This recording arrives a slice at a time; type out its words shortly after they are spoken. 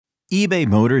eBay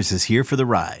Motors is here for the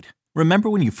ride. Remember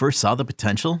when you first saw the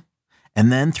potential?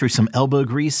 And then through some elbow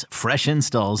grease, fresh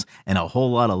installs, and a whole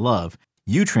lot of love,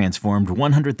 you transformed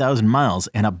 100,000 miles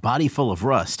and a body full of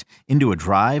rust into a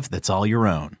drive that's all your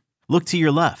own. Look to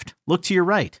your left. Look to your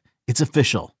right. It's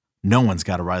official. No one's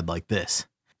got a ride like this.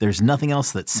 There's nothing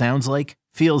else that sounds like,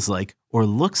 feels like, or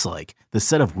looks like the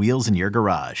set of wheels in your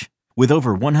garage. With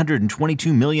over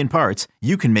 122 million parts,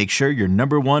 you can make sure your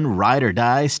number one ride or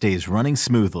die stays running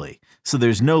smoothly. So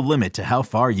there's no limit to how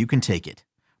far you can take it.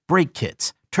 Brake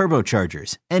kits,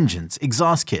 turbochargers, engines,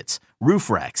 exhaust kits, roof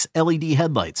racks, LED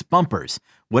headlights, bumpers,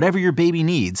 whatever your baby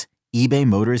needs, eBay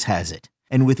Motors has it.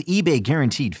 And with eBay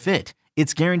Guaranteed Fit,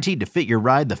 it's guaranteed to fit your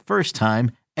ride the first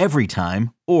time, every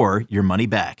time, or your money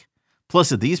back.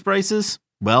 Plus at these prices,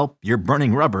 well, you're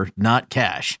burning rubber, not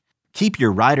cash. Keep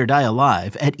your ride or die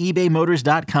alive at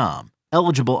ebaymotors.com.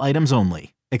 Eligible items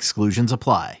only. Exclusions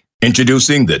apply.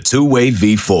 Introducing the two-way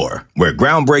V4, where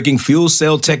groundbreaking fuel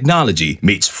cell technology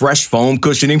meets fresh foam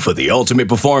cushioning for the ultimate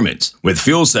performance. With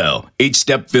fuel cell, each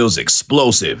step feels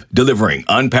explosive, delivering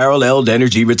unparalleled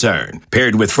energy return.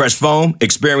 Paired with fresh foam,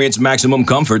 experience maximum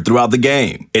comfort throughout the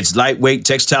game. Its lightweight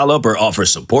textile upper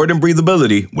offers support and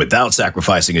breathability without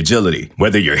sacrificing agility.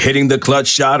 Whether you're hitting the clutch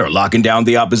shot or locking down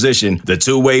the opposition, the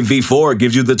two-way V4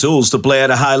 gives you the tools to play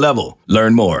at a high level.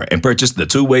 Learn more and purchase the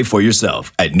two-way for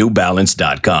yourself at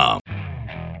newbalance.com.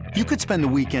 You could spend the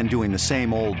weekend doing the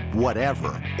same old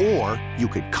whatever, or you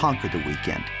could conquer the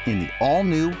weekend in the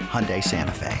all-new Hyundai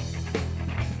Santa Fe.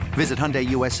 Visit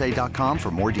HyundaiUSA.com for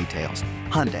more details.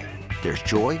 Hyundai, there's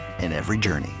joy in every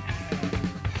journey.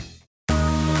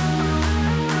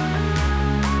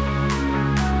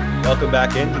 Welcome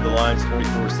back into the Lions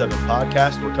 24/7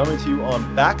 podcast. We're coming to you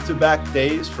on back-to-back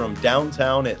days from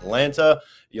downtown Atlanta.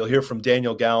 You'll hear from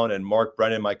Daniel Gallen and Mark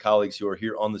Brennan, my colleagues who are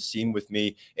here on the scene with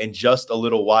me in just a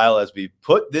little while as we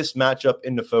put this matchup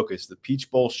into focus. The Peach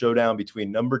Bowl showdown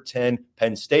between number 10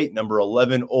 Penn State, number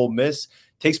 11 Ole Miss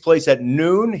takes place at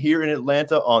noon here in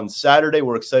Atlanta on Saturday.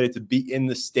 We're excited to be in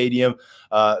the stadium,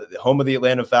 home of the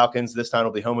Atlanta Falcons. This time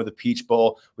it'll be home of the Peach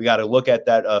Bowl. We got to look at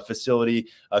that facility.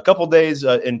 A couple days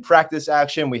in practice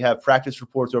action. We have practice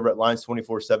reports over at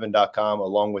Lions247.com,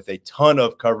 along with a ton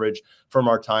of coverage from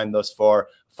our time thus far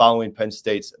following Penn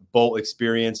State's bowl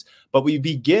experience. But we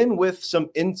begin with some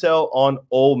intel on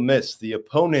Ole Miss, the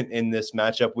opponent in this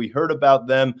matchup. We heard about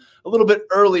them a little bit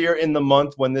earlier in the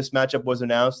month when this matchup was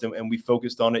announced, and we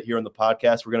focused on it here on the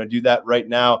podcast. We're going to do that right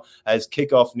now as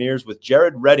kickoff nears with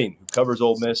Jared Redding, who covers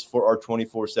Ole Miss for our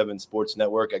 24/7 Sports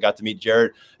Network. I got to meet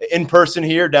Jared in person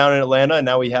here down in Atlanta, and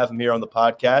now we have him here on the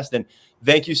podcast. And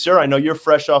thank you, sir. I know you're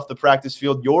fresh off the practice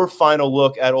field, your final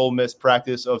look at Ole Miss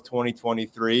practice of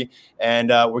 2023, and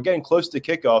we're getting close to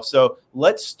kickoff. So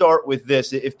let's start with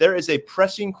this. If there is a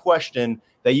pressing question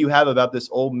that you have about this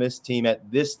Ole Miss team at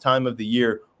this time of the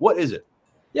year, what is it?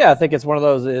 Yeah, I think it's one of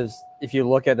those is if you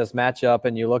look at this matchup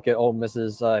and you look at Ole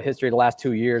Miss's history the last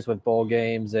 2 years with bowl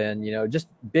games and, just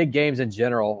big games in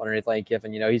general underneath Lane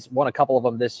Kiffin, he's won a couple of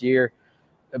them this year.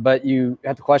 But you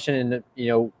have to question,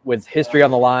 with history on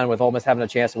the line, with Ole Miss having a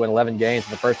chance to win 11 games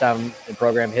for the first time in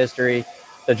program history,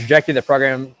 the trajectory the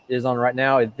program is on right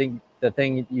now, I think the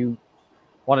thing you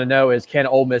want to know is, can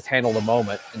Ole Miss handle the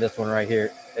moment in this one right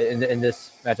here, in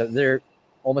this matchup?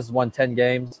 Ole Miss has won 10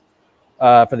 games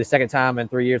for the second time in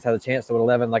 3 years, had a chance to win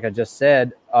 11, like I just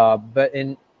said. But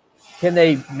can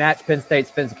they match Penn State's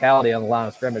physicality on the line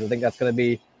of scrimmage? I think that's going to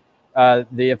be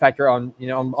the factor on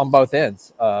both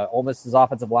ends. Ole Miss's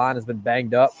offensive line has been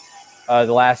banged up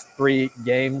the last 3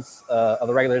 games of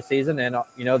the regular season and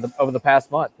over the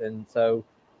past month, and so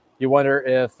you wonder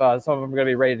if some of them are going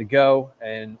to be ready to go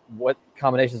and what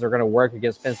combinations are going to work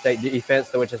against Penn State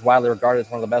defense, which is widely regarded as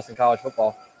one of the best in college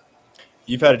football.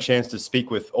 You've had a chance to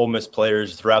speak with Ole Miss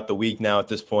players throughout the week now at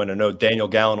this point. I know Daniel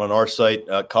Gallen on our site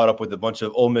caught up with a bunch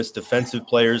of Ole Miss defensive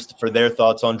players for their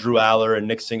thoughts on Drew Aller and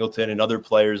Nick Singleton and other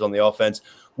players on the offense.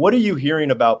 What are you hearing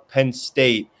about Penn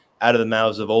State out of the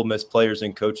mouths of Ole Miss players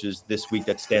and coaches this week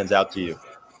that stands out to you?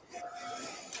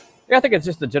 Yeah, I think it's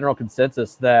just a general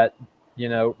consensus that,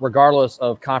 regardless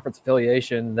of conference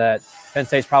affiliation, that Penn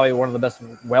State's probably one of the best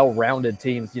well-rounded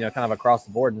teams, kind of across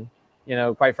the board.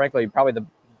 And, quite frankly, probably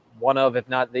one of, if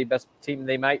not the best team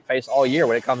they might face all year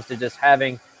when it comes to just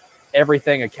having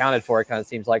everything accounted for, it kind of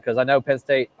seems like. Because I know Penn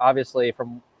State, obviously,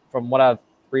 from what I've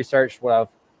researched, what I've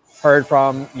heard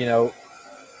from,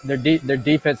 their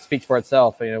defense speaks for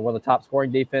itself. One of the top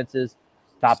scoring defenses,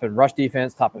 top in rush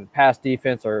defense, top in pass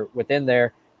defense, or within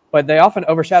there. But they often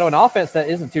overshadow an offense that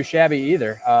isn't too shabby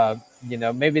either.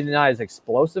 Maybe not as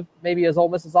explosive maybe as Ole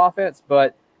Miss's offense,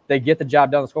 but they get the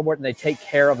job done on the scoreboard and they take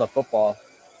care of the football.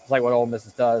 like what Ole Miss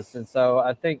does. And so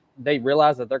I think they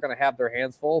realize that they're going to have their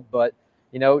hands full. But,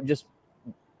 just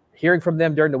hearing from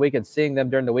them during the week and seeing them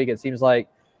during the week, it seems like,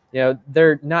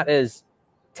 they're not as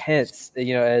tense,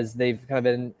 as they've kind of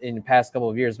been in the past couple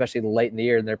of years, especially late in the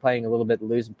year. And they're playing a little bit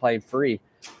loose and playing free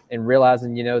and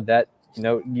realizing, that,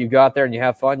 you go out there and you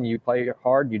have fun, you play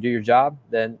hard, you do your job,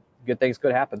 then good things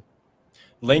could happen.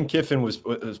 Lane Kiffin was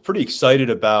pretty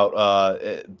excited about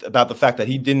the fact that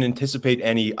he didn't anticipate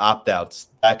any opt-outs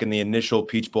back in the initial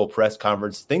Peach Bowl press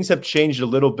conference. Things have changed a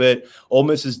little bit. Ole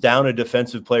Miss is down a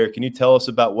defensive player. Can you tell us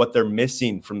about what they're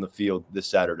missing from the field this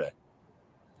Saturday?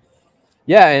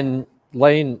 Yeah, and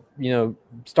Lane,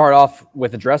 start off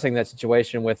with addressing that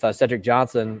situation with Cedric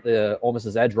Johnson, the Ole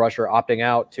Miss's edge rusher, opting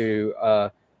out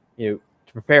to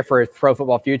prepare for his pro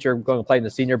football future, going to play in the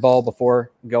Senior Bowl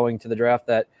before going to the draft.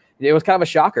 That it was kind of a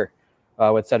shocker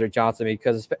with Cedric Johnson,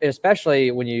 because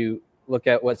especially when you look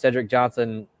at what Cedric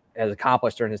Johnson has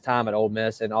accomplished during his time at Ole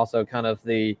Miss, and also kind of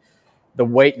the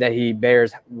weight that he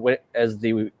bears as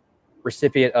the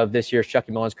recipient of this year's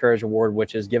Chucky Mullins Courage Award,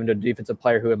 which is given to a defensive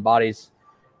player who embodies,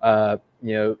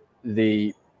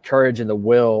 the courage and the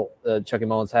will Chucky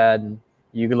Mullins had. And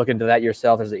you can look into that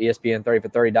yourself. There's an ESPN 30 for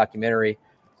 30 documentary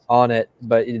on it.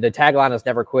 But the tagline is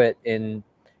never quit, and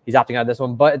he's opting out of this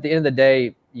one. But at the end of the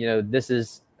day, this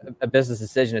is a business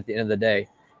decision at the end of the day,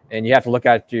 and you have to look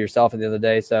out to yourself at the end of the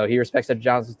day. So he respects Cedric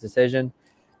Johnson's decision.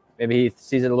 Maybe he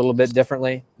sees it a little bit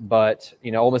differently, but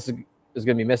Ole Miss is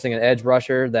going to be missing an edge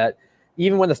rusher that,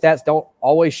 even when the stats don't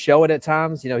always show it at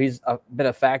times, he's been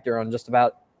a factor on just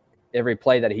about every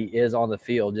play that he is on the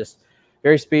field. Just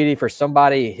very speedy for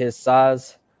somebody his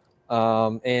size,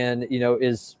 and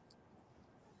is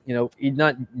he's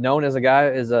not known as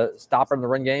a stopper in the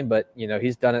run game, but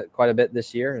he's done it quite a bit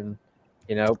this year. And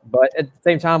but at the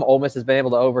same time, Ole Miss has been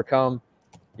able to overcome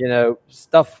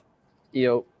stuff.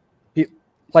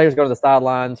 Players go to the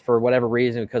sidelines for whatever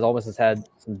reason, because Ole Miss has had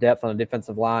some depth on the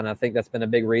defensive line. I think that's been a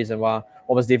big reason why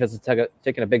Ole Miss defense has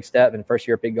taken a big step in first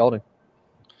year at Pete Golding.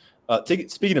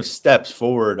 Speaking of steps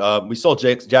forward, we saw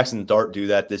Jackson Dart do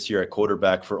that this year at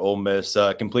quarterback for Ole Miss,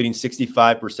 completing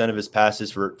 65% of his passes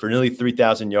for nearly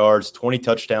 3,000 yards, 20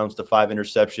 touchdowns to 5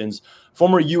 interceptions.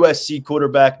 Former USC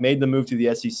quarterback, made the move to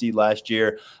the SEC last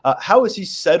year. How has he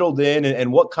settled in,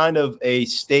 and what kind of a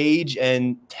stage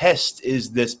and test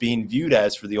is this being viewed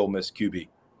as for the Ole Miss QB?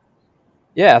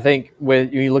 Yeah, I think when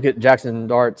you look at Jackson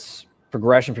Dart's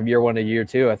progression from year one to year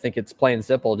two, I think it's plain and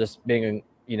simple, just being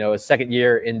a second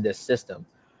year in this system.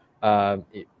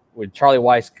 With Charlie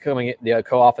Weiss coming, the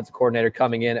co-offensive coordinator,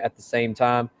 coming in at the same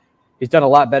time, he's done a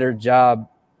lot better job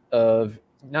of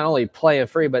not only playing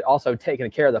free, but also taking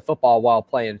care of the football while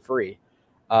playing free.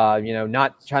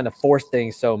 Not trying to force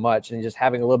things so much, and just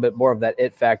having a little bit more of that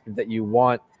it factor that you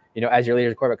want, as your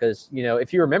leader quarterback. Because,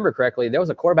 if you remember correctly, there was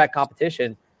a quarterback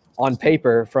competition on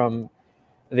paper from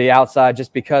the outside,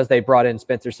 just because they brought in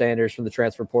Spencer Sanders from the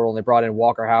transfer portal, and they brought in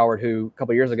Walker Howard, who a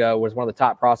couple of years ago was one of the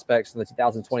top prospects in the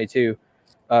 2022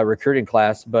 recruiting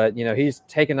class. But, he's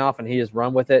taken off and he has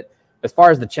run with it. As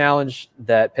far as the challenge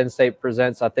that Penn State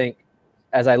presents, I think,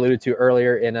 as I alluded to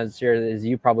earlier, and as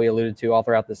you probably alluded to all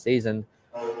throughout the season,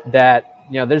 that,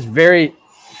 there's very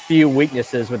few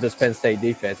weaknesses with this Penn State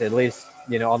defense, at least,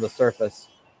 on the surface.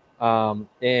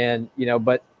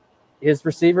 But his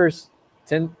receivers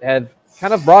have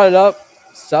kind of brought it up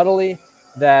subtly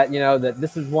that, that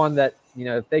this is one that,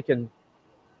 if they can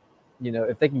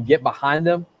get behind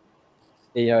them,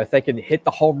 if they can hit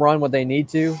the home run when they need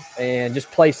to and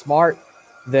just play smart,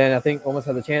 then I think Ole Miss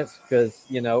has a chance, because,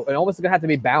 and Ole Miss is going to have to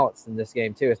be balanced in this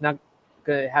game too. It's not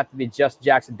going to have to be just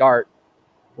Jackson Dart,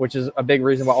 which is a big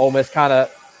reason why Ole Miss kind of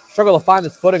struggled to find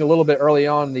his footing a little bit early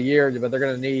on in the year, but they're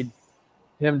going to need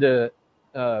him to,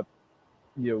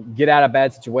 get out of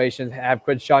bad situations, have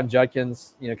Quinshawn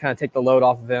Judkins, kind of take the load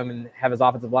off of him, and have his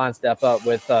offensive line step up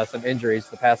with some injuries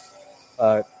the past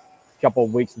couple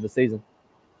of weeks of the season.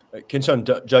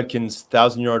 Quinshawn Judkins,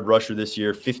 1,000-yard rusher this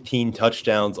year, 15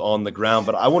 touchdowns on the ground.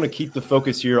 But I want to keep the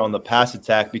focus here on the pass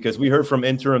attack, because we heard from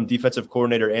interim defensive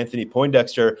coordinator Anthony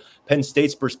Poindexter, Penn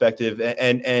State's perspective.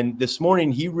 And this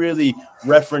morning, he really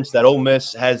referenced that Ole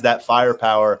Miss has that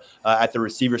firepower at the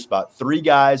receiver spot. 3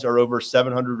 guys are over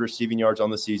 700 receiving yards on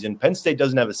the season. Penn State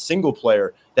doesn't have a single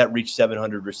player that reached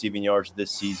 700 receiving yards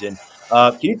this season.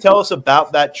 Can you tell us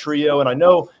about that trio? And I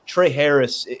know Trey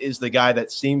Harris is the guy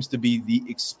that seems to be the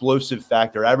explosive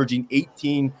factor, averaging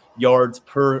 18 yards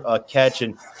per catch,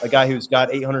 and a guy who's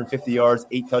got 850 yards,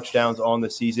 8 touchdowns on the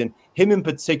season. Him in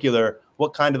particular,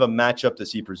 what kind of a matchup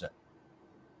does he present?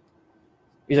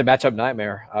 He's a matchup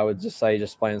nightmare, I would just say,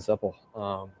 just plain and simple.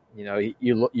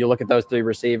 You look at those three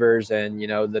receivers, and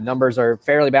the numbers are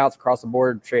fairly balanced across the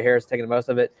board. Trey Harris taking the most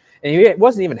of it, and he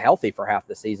wasn't even healthy for half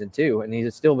the season too, and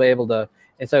he's still able to.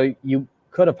 And so you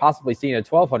could have possibly seen a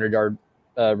 1,200-yard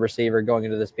receiver going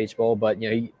into this Peach Bowl, but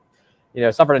he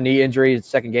suffered a knee injury, his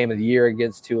second game of the year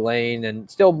against Tulane, and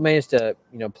still managed to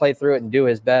play through it and do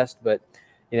his best. But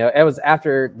it was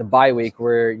after the bye week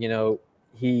where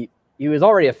he was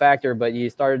already a factor, but you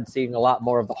started seeing a lot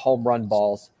more of the home run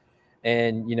balls.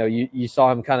 And, you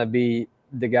saw him kind of be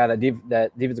the guy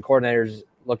that defensive coordinators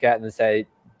look at and say,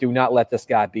 do not let this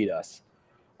guy beat us.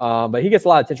 But he gets a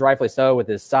lot of attention, rightfully so, with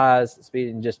his size, speed,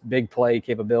 and just big play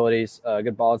capabilities,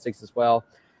 good ball instincts as well.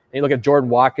 And you look at Jordan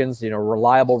Watkins,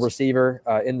 reliable receiver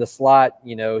in the slot.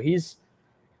 He's,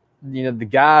 the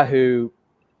guy who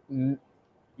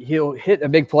he'll hit a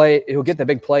big play. He'll get the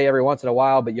big play every once in a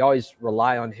while, but you always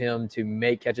rely on him to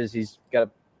make catches. He's got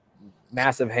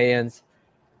massive hands.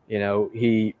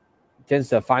 He tends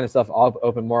to find himself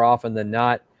open more often than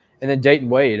not. And then Dayton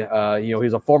Wade, he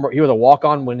was a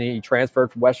walk-on when he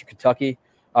transferred from Western Kentucky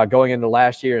going into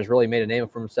last year. Has really made a name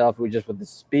for himself with the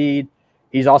speed.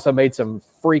 He's also made some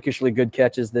freakishly good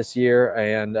catches this year.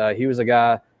 And he was a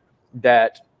guy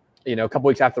that, a couple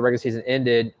weeks after the regular season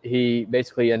ended, he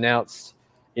basically announced,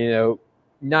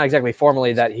 not exactly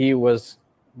formally, that he was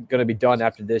going to be done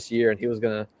after this year and he was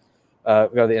going to go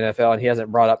to the NFL, and he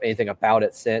hasn't brought up anything about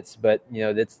it since. But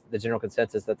that's the general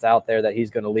consensus that's out there, that he's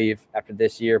going to leave after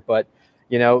this year. But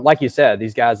like you said,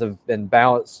 these guys have been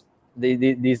balanced.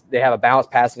 They have a balanced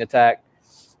passing attack.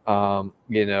 And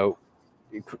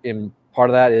part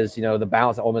of that is the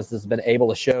balance that Ole Miss has been able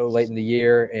to show late in the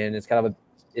year, and it's kind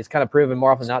of proven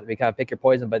more often than not to be kind of pick your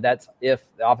poison. But that's if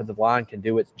the offensive line can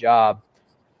do its job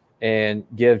and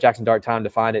give Jackson Dart time to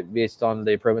find it, based on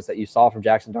the improvements that you saw from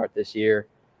Jackson Dart this year.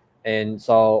 And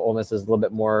saw Ole Miss is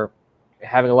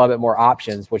having a little bit more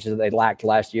options, which is they lacked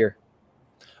last year.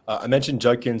 I mentioned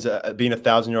Judkins being a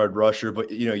 1,000-yard rusher, but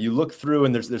you look through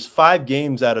and there's 5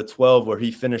 games out of 12 where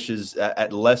he finishes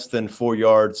at less than 4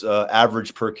 yards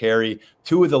average per carry.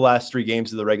 2 of the last 3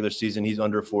 games of the regular season, he's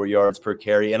under 4 yards per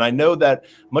carry. And I know that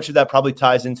much of that probably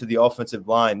ties into the offensive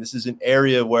line. This is an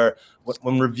area where,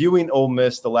 when reviewing Ole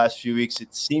Miss the last few weeks,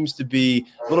 it seems to be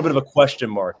a little bit of a question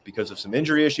mark because of some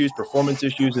injury issues, performance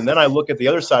issues. And then I look at the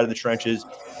other side of the trenches.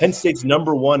 Penn State's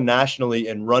 #1 nationally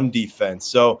in run defense.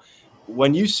 So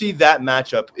when you see that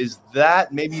matchup, is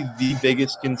that maybe the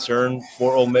biggest concern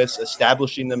for Ole Miss,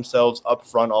 establishing themselves up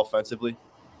front offensively?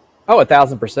 Oh,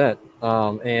 1,000%.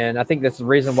 And I think that's the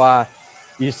reason why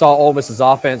you saw Ole Miss's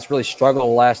offense really struggle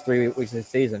the last 3 weeks of the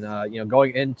season.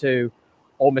 Going into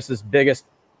Ole Miss's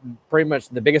pretty much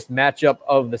the biggest matchup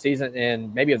of the season,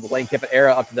 and maybe of the Lane Kiffin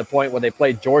era, up to the point where they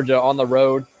played Georgia on the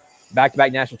road,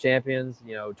 back-to-back national champions,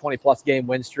 20-plus game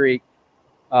win streak.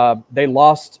 They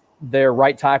lost their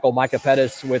right tackle, Micah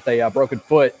Pettis, with a broken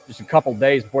foot just a couple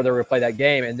days before they were going to play that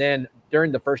game. And then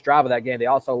during the first drive of that game, they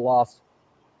also lost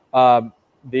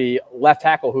the left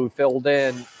tackle who filled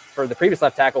in for the previous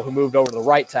left tackle, who moved over to the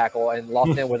right tackle, and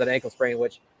lost him with an ankle sprain,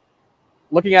 which,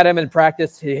 looking at him in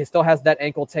practice, he still has that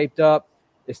ankle taped up.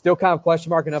 It's still kind of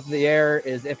question mark up in the air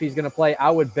is if he's going to play.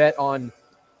 I would bet on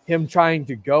him trying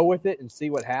to go with it and see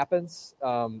what happens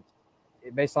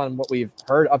based on what we've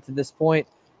heard up to this point.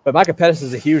 But Micah Pettis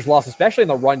is a huge loss, especially in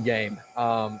the run game.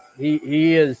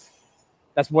 He is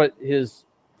 – that's what his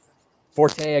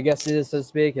forte, I guess, is, so to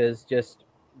speak, is just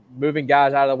moving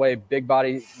guys out of the way, big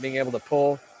body, being able to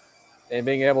pull and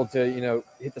being able to,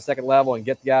 hit the second level and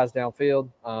get the guys downfield.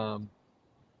 I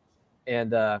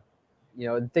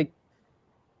think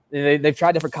they've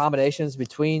tried different combinations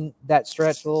between that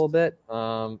stretch a little bit.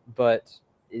 But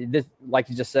like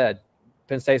you just said,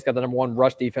 Penn State's got the #1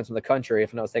 rush defense in the country,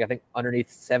 if I'm not mistaken. I think underneath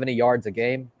 70 yards a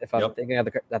game, if I'm thinking at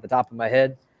the top of my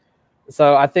head.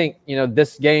 So I think,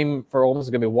 this game for Ole Miss is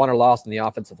going to be won or lost in the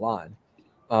offensive line.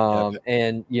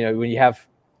 And, when you have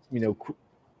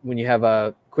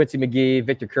Quincy McGee,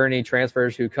 Victor Kearney,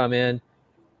 transfers who come in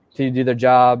to do their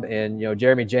job, and,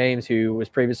 Jeremy James, who was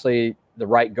previously the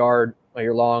right guard all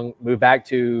year long, moved back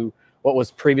to what was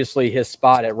previously his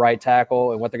spot at right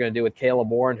tackle, and what they're going to do with Caleb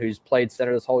Warren, who's played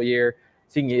center this whole year,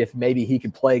 seeing if maybe he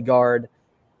could play guard.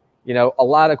 A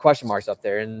lot of question marks up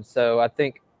there. And so I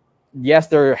think, yes,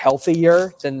 they're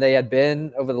healthier than they had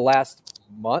been over the last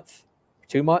month,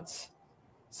 2 months,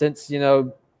 since,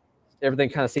 everything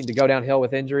kind of seemed to go downhill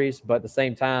with injuries. But at the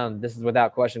same time, this is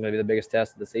without question going to be the biggest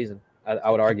test of the season,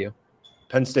 I would argue.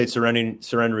 Penn State surrendering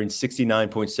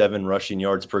 69.7 rushing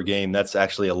yards per game. That's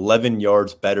actually 11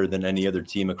 yards better than any other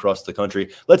team across the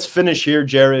country. Let's finish here,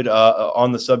 Jared,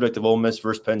 on the subject of Ole Miss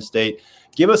versus Penn State.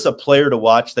 Give us a player to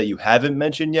watch that you haven't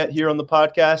mentioned yet here on the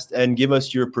podcast, and give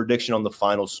us your prediction on the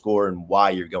final score and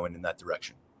why you're going in that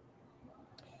direction.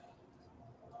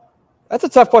 That's a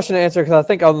tough question to answer because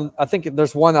I think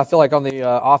there's one I feel like on the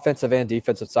offensive and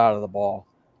defensive side of the ball.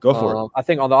 Go for it. I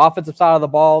think on the offensive side of the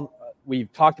ball,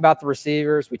 we've talked about the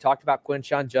receivers. We talked about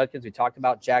Quinshon Judkins. We talked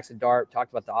about Jackson Dart.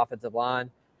 Talked about the offensive line.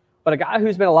 But a guy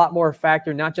who's been a lot more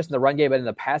factor, not just in the run game, but in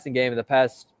the passing game in the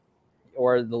past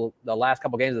or the last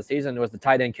couple games of the season was the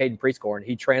tight end Caden Prescorn.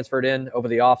 He transferred in over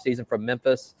the offseason from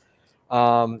Memphis.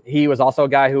 He was also a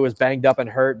guy who was banged up and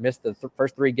hurt, missed the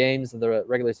first 3 games of the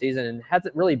regular season, and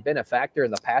hasn't really been a factor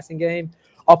in the passing game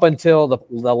up until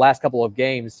the last couple of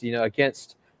games,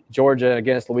 against Georgia,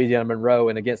 against Louisiana Monroe,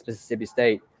 and against Mississippi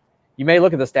State. You may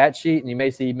look at the stat sheet and you may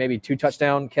see maybe 2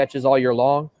 touchdown catches all year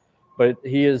long, but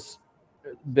he has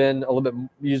been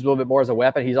used a little bit more as a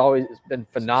weapon. He's always been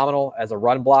phenomenal as a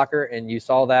run blocker, and you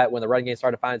saw that when the run game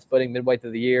started to find its footing midway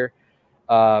through the year.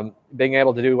 Being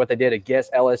able to do what they did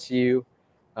against LSU,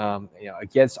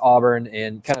 against Auburn,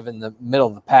 and kind of in the middle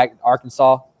of the pack,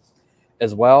 Arkansas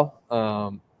as well.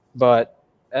 But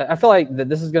I feel like that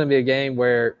this is going to be a game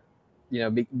where,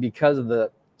 because of the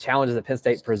challenges that Penn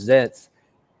State presents,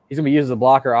 he's going to be used as a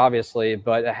blocker, obviously,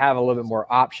 but have a little bit more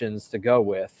options to go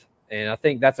with. And I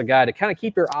think that's a guy to kind of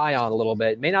keep your eye on a little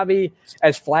bit. It may not be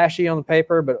as flashy on the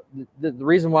paper, but the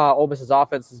reason why Ole Miss's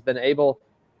offense has been able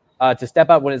to step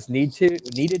up when it's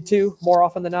needed to more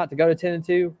often than not to go to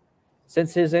 10-2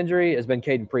 since his injury has been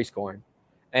Caden Prescorn.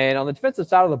 And on the defensive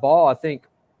side of the ball, I think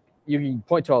you can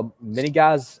point to many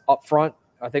guys up front.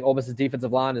 I think Ole Miss's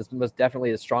defensive line is most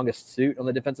definitely the strongest suit on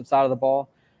the defensive side of the ball.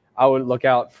 I would look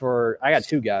out I got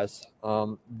 2 guys.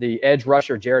 The edge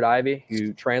rusher, Jared Ivey,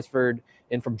 who transferred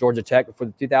in from Georgia Tech for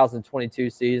the 2022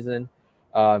 season,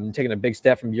 taking a big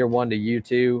step from year 1 to year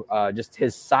 2. Just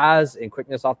his size and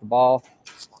quickness off the ball,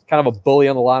 kind of a bully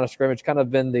on the line of scrimmage, kind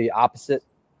of been the opposite,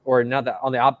 or not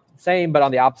on the same, but on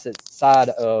the opposite side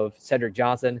of Cedric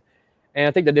Johnson. And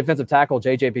I think the defensive tackle,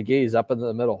 J.J. Pegues, is up in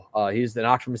the middle. He's an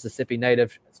Oxford, Mississippi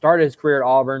native, started his career at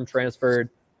Auburn, transferred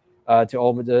to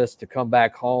Ole Miss to come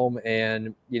back home.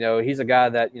 And, he's a guy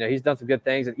that, he's done some good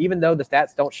things. And even though the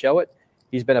stats don't show it,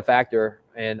 he's been a factor.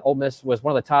 And Ole Miss was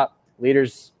one of the top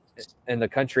leaders in the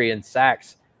country in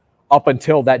sacks up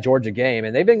until that Georgia game.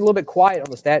 And they've been a little bit quiet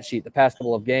on the stat sheet the past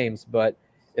couple of games. But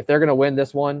if they're going to win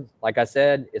this one, like I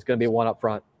said, it's going to be one up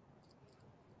front.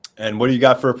 And what do you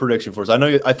got for a prediction for us? I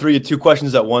know I threw you 2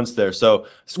 questions at once there. So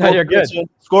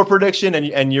score prediction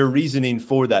and your reasoning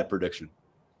for that prediction.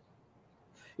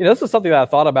 This was something that I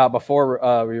thought about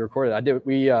before we recorded.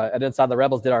 We at Inside the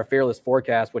Rebels did our Fearless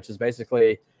Forecast, which is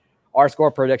basically our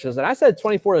score predictions. And I said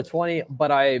 24-20,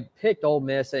 but I picked Ole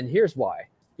Miss, and here's why.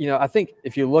 I think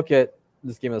if you look at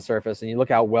this game on the surface and you look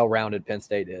how well-rounded Penn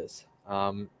State is,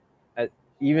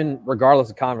 even regardless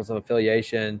of conference of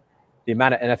affiliation, the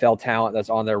amount of NFL talent that's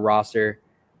on their roster,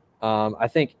 I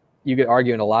think you could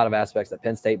argue in a lot of aspects that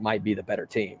Penn State might be the better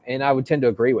team. And I would tend to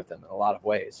agree with them in a lot of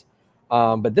ways.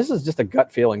 But this is just a gut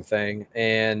feeling thing.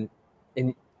 And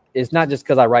it's not just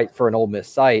because I write for an Ole Miss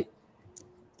site.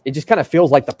 It just kind of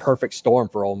feels like the perfect storm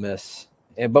for Ole Miss.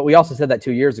 But we also said that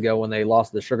 2 years ago when they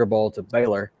lost the Sugar Bowl to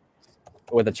Baylor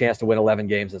with a chance to win 11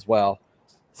 games as well.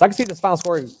 So I can see this final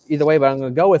score either way, but I'm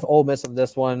going to go with Ole Miss on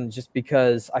this one just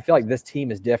because I feel like this team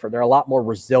is different. They're a lot more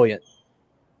resilient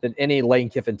than any Lane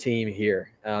Kiffin team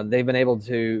here. They've been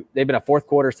a fourth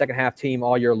quarter, second half team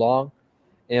all year long.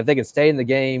 And if they can stay in the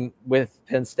game with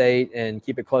Penn State and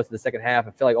keep it close to the second half,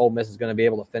 I feel like Ole Miss is going to be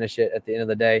able to finish it at the end of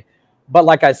the day. But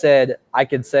like I said, I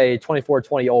could say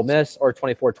 24-20 Ole Miss or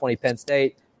 24-20 Penn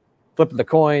State. Flipping the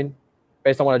coin.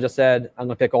 Based on what I just said, I'm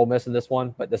going to pick Ole Miss in this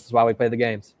one, but this is why we play the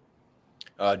games.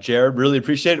 Jared, really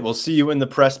appreciate it. We'll see you in the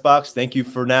press box. Thank you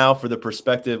for now for the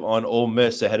perspective on Ole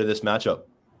Miss ahead of this matchup.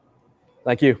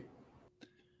 Thank you.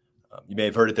 You may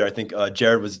have heard it there. I think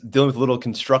Jared was dealing with a little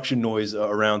construction noise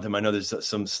around him. I know there's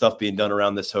some stuff being done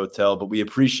around this hotel, but we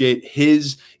appreciate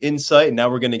his insight. And now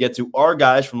we're going to get to our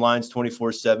guys from Lions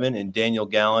 24/7 and Daniel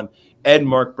Gallen, Ed,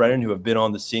 Mark Brennan, who have been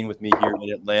on the scene with me here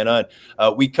in Atlanta.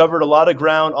 We covered a lot of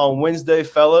ground on Wednesday,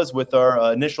 fellas, with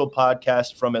our initial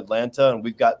podcast from Atlanta, and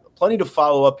we've got plenty to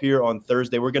follow up here on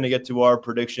Thursday. We're going to get to our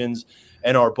predictions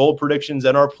and our bold predictions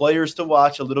and our players to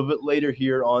watch a little bit later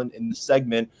here in the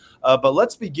segment. But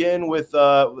let's begin with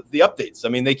the updates. I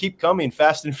mean, they keep coming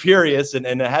fast and furious, and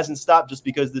it hasn't stopped just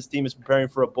because this team is preparing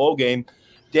for a bowl game.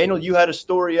 Daniel, you had a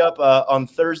story up on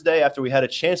Thursday after we had a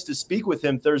chance to speak with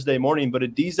him Thursday morning, but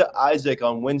Adisa Isaac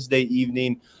on Wednesday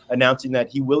evening announcing that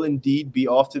he will indeed be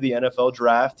off to the NFL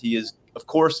draft. He is, of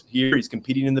course, here. He's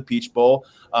competing in the Peach Bowl.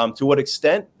 To what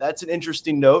extent? That's an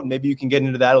interesting note. Maybe you can get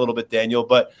into that a little bit, Daniel.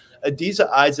 But Adisa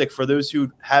Isaac, for those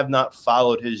who have not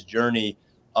followed his journey,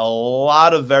 a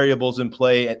lot of variables in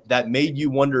play that made you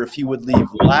wonder if he would leave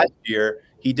last year.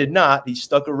 He did not. He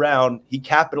stuck around. He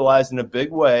capitalized in a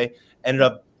big way, ended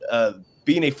up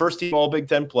being a first-team All-Big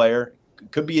Ten player,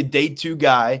 could be a day two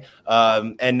guy.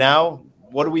 And now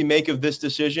what do we make of this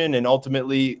decision and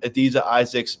ultimately Adisa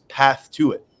Isaac's path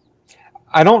to it?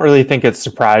 I don't really think it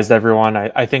surprised everyone.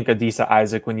 I think Adisa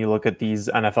Isaac, when you look at these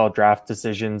NFL draft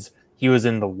decisions, he was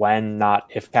in the when, not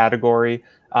if category.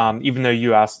 Even though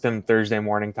you asked him Thursday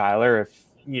morning, Tyler, if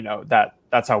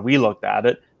that's how we looked at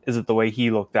it. Is it the way he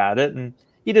looked at it? And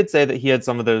he did say that he had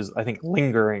some of those, I think,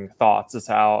 lingering thoughts is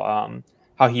how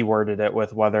he worded it,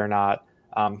 with whether or not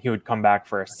he would come back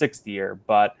for a sixth year.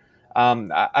 But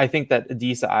I think that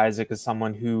Adisa Isaac is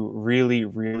someone who really,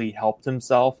 really helped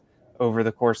himself over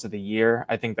the course of the year.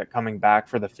 I think that coming back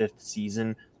for the fifth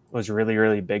season was really,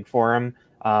 really big for him.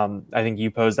 I think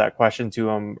you posed that question to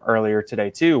him earlier today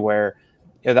too, where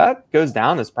that goes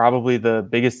down as probably the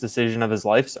biggest decision of his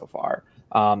life so far.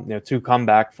 To come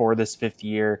back for this fifth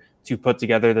year, to put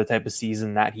together the type of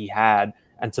season that he had,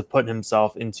 and to put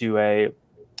himself into a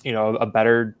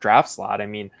better draft slot. I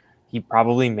mean, he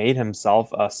probably made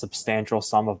himself a substantial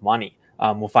sum of money.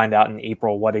 We'll find out in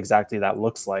April what exactly that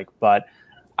looks like. But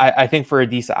I think for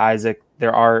Adisa Isaac,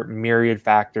 there are myriad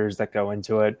factors that go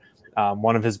into it.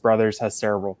 One of his brothers has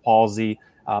cerebral palsy.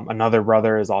 Another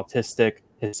brother is autistic.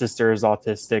 His sister is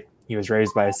autistic. He was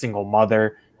raised by a single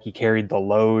mother. He carried the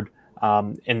load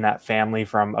in that family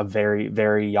from a very,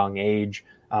 very young age.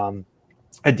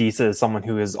 Adisa is someone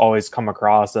who has always come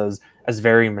across as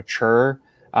very mature.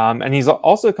 And he's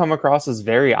also come across as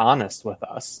very honest with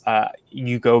us.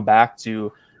 You go back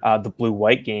to the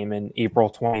blue-white game in April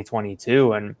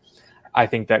 2022, and I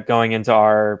think that going into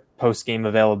our post-game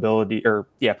availability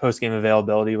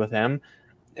with him,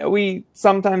 we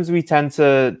tend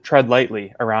to tread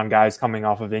lightly around guys coming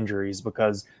off of injuries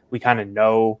because we kind of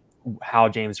know how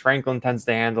James Franklin tends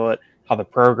to handle it, how the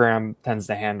program tends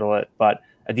to handle it. But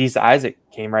Adisa Isaac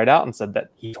came right out and said that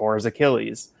he tore his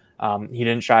Achilles. He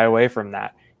didn't shy away from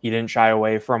that. He didn't shy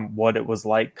away from what it was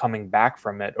like coming back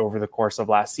from it over the course of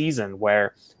last season,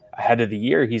 where ahead of the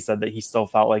year, he said that he still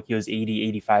felt like he was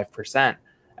 85%.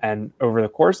 And over the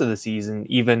course of the season,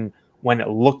 even when it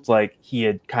looked like he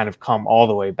had kind of come all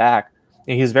the way back,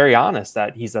 he was very honest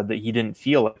that he said that he didn't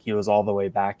feel like he was all the way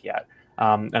back yet.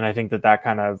 And I think that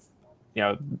kind of,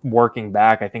 working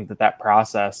back, I think that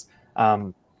process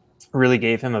really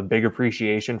gave him a big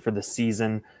appreciation for the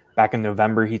season. Back in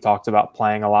November, he talked about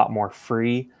playing a lot more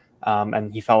free,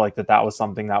 and he felt like that was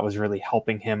something that was really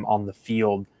helping him on the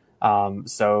field.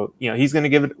 So he's going to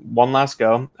give it one last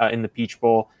go in the Peach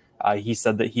Bowl. He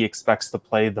said that he expects to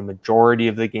play the majority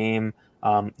of the game.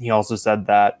 He also said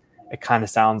that it kind of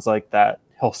sounds like that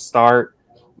he'll start,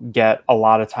 get a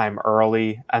lot of time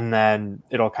early, and then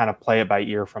it'll kind of play it by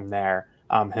ear from there.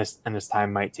 His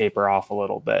time might taper off a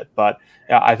little bit. But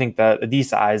I think that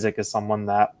Adisa Isaac is someone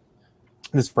that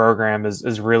this program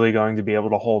is really going to be able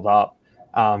to hold up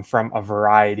from a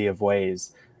variety of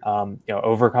ways.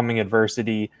 Overcoming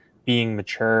adversity, being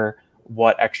mature,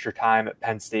 what extra time at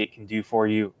Penn State can do for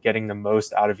you, getting the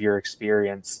most out of your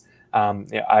experience.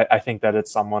 I think that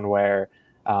it's someone where,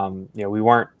 we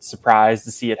weren't surprised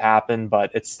to see it happen,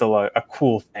 but it's still a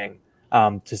cool thing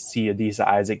to see Adisa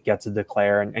Isaac get to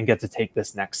declare and get to take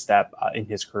this next step in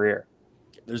his career.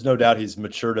 There's no doubt he's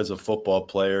matured as a football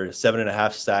player.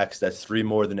 7.5 sacks. That's 3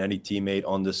 more than any teammate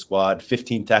on this squad.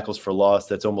 15 tackles for loss.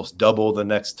 That's almost double the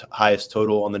next highest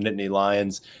total on the Nittany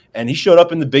Lions. And he showed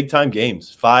up in the big-time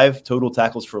games. 5 total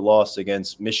tackles for loss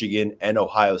against Michigan and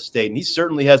Ohio State. And he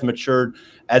certainly has matured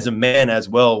as a man as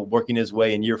well, working his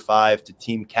way in year 5 to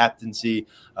team captaincy.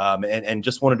 And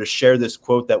just wanted to share this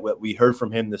quote that we heard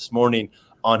from him this morning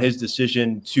on his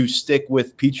decision to stick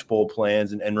with Peach Bowl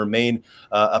plans and remain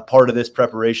a part of this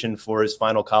preparation for his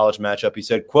final college matchup. He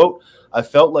said, quote, "I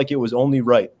felt like it was only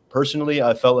right. Personally,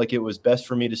 I felt like it was best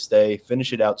for me to stay,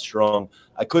 finish it out strong.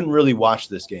 I couldn't really watch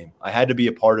this game. I had to be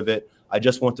a part of it. I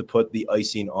just want to put the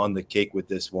icing on the cake with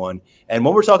this one. And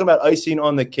when we're talking about icing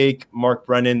on the cake, Mark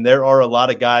Brennan, there are a lot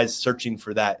of guys searching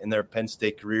for that in their Penn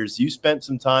State careers. You spent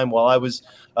some time while I was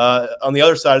on the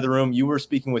other side of the room. You were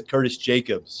speaking with Curtis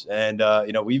Jacobs. And,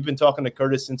 we've been talking to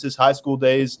Curtis since his high school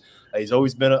days. He's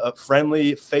always been a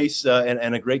friendly face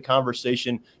and a great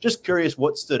conversation. Just curious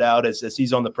what stood out as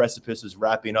he's on the precipice of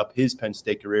wrapping up his Penn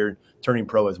State career and turning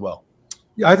pro as well.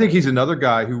 Yeah, I think he's another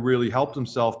guy who really helped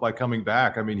himself by coming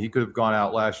back. I mean, he could have gone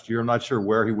out last year. I'm not sure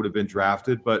where he would have been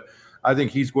drafted, but I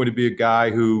think he's going to be a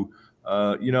guy who,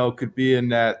 could be in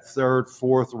that third,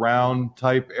 fourth round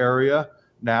type area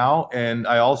now. And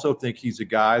I also think he's a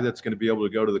guy that's going to be able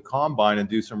to go to the combine and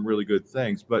do some really good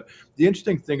things. But the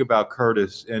interesting thing about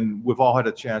Curtis, and we've all had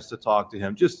a chance to talk to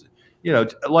him, just,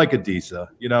 like Adisa,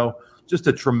 just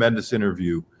a tremendous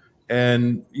interview.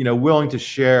 And, willing to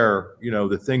share,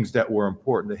 the things that were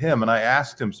important to him. And I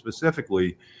asked him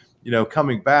specifically,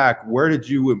 coming back, where did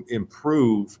you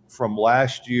improve from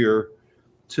last year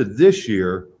to this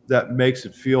year that makes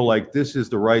it feel like this is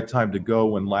the right time to go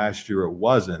when last year it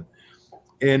wasn't?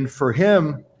 And for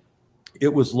him,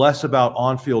 it was less about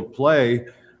on-field play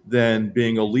than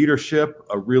being a leadership,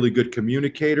 a really good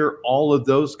communicator, all of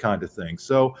those kind of things.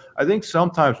 So I think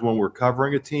sometimes when we're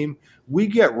covering a team, we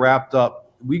get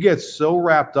so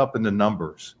wrapped up in the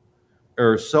numbers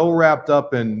or so wrapped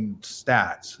up in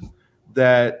stats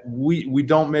that we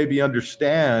don't maybe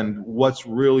understand what's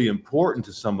really important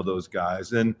to some of those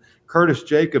guys. And Curtis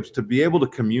Jacobs, to be able to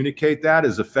communicate that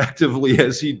as effectively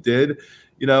as he did,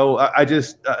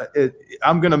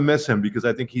 I'm going to miss him because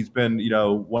I think he's been,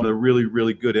 one of the really,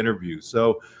 really good interviews.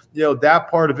 So, that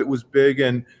part of it was big.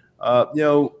 And,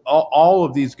 all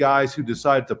of these guys who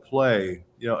decided to play,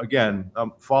 again,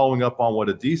 I'm following up on what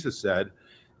Adisa said,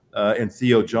 and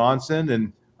Theo Johnson,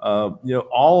 and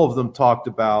all of them talked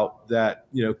about that,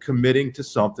 committing to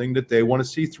something that they want to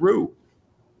see through.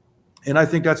 And I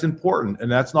think that's important,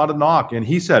 and that's not a knock. And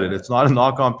he said it. It's not a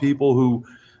knock on people who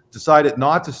decided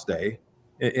not to stay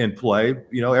and play.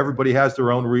 Everybody has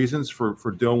their own reasons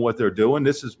for doing what they're doing.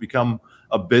 This has become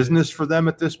a business for them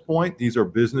at this point. These are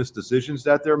business decisions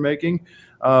that they're making.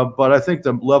 But I think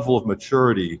the level of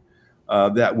maturity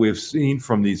that we've seen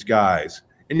from these guys.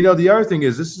 And, the other thing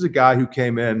is this is a guy who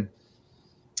came in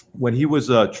when he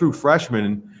was a true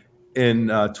freshman in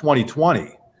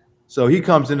 2020. So he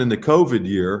comes in the COVID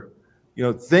year,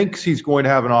 thinks he's going to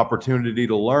have an opportunity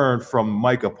to learn from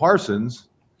Micah Parsons.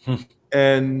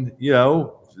 And,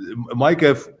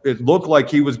 Micah, it looked like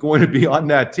he was going to be on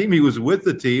that team. He was with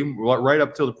the team right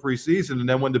up till the preseason. And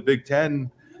then when the Big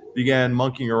Ten began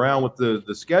monkeying around with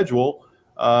the schedule,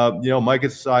 Micah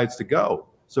decides to go.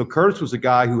 So Curtis was a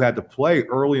guy who had to play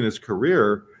early in his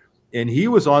career, and he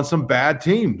was on some bad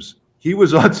teams. He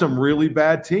was on some really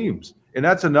bad teams. And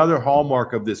that's another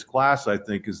hallmark of this class, I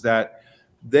think, is that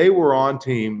they were on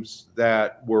teams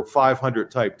that were 500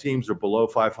 type teams or below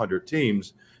 500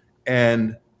 teams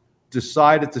and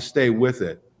decided to stay with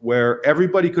it, where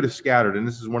everybody could have scattered. And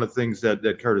this is one of the things that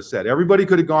Curtis said. Everybody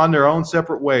could have gone their own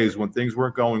separate ways when things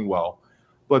weren't going well,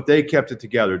 but they kept it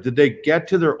together. Did they get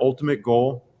to their ultimate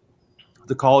goal,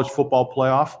 the college football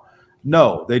playoff?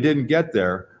 No, they didn't get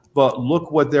there. But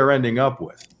look what they're ending up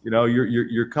with.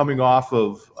 You're coming off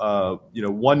of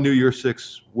one New Year's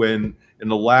Six win,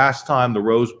 and the last time the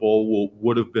Rose Bowl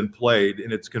would have been played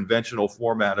in its conventional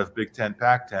format of Big Ten,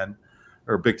 Pac-10,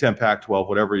 or Big Ten, Pac-12,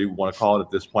 whatever you want to call it at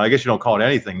this point. I guess you don't call it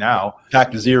anything now.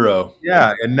 Pac-0.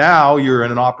 Yeah, and now you're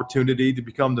in an opportunity to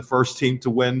become the first team to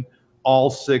win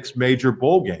all 6 major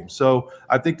bowl games. So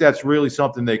I think that's really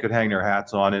something they could hang their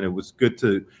hats on. And it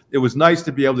was nice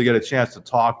to be able to get a chance to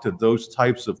talk to those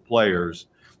types of players,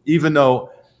 even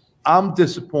though I'm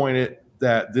disappointed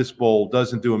that this bowl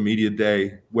doesn't do a media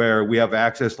day where we have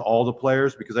access to all the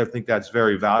players, because I think that's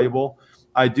very valuable.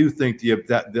 I do think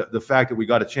the fact that we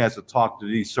got a chance to talk to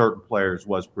these certain players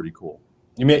was pretty cool.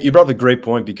 You brought up a great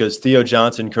point, because Theo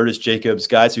Johnson, Curtis Jacobs,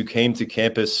 guys who came to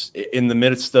campus in the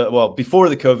midst of, before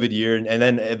the COVID year, and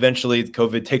then eventually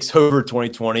COVID takes over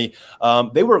 2020.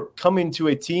 They were coming to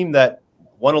a team that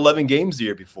won 11 games the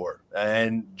year before,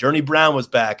 and Journey Brown was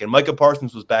back, and Micah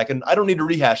Parsons was back. And I don't need to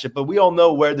rehash it, but we all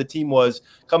know where the team was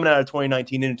coming out of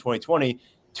 2019 into 2020.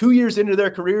 2 years into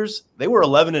their careers, they were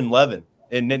 11-11.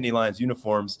 In Nittany Lions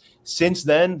uniforms. Since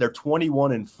then, they're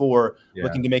 21-4,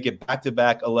 looking to make it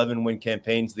back-to-back 11-win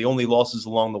campaigns. The only losses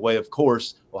along the way, of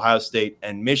course, Ohio State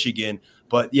and Michigan.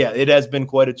 But, yeah, it has been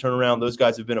quite a turnaround. Those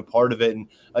guys have been a part of it. And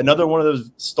another one of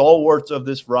those stalwarts of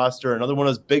this roster, another one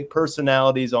of those big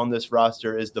personalities on this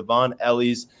roster is Devon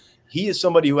Ellis. He is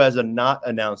somebody who has not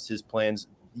announced his plans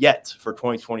yet for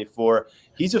 2024.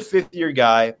 He's a fifth-year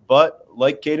guy, but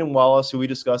like Caden Wallace, who we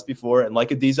discussed before, and like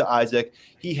Adisa Isaac,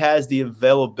 he has the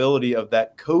availability of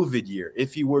that COVID year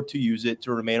if he were to use it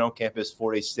to remain on campus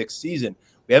for a sixth season.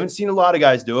 We haven't seen a lot of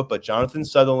guys do it, but Jonathan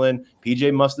Sutherland,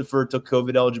 PJ Mustipher took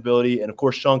COVID eligibility, and of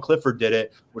course, Sean Clifford did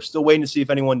it. We're still waiting to see if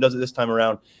anyone does it this time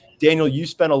around. Daniel, you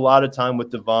spent a lot of time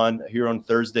with Devon here on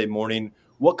Thursday morning.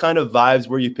 What kind of vibes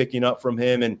were you picking up from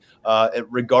him and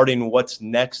regarding what's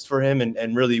next for him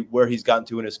and really where he's gotten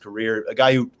to in his career? A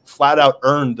guy who flat out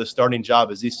earned the starting job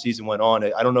as this season went on.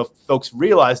 I don't know if folks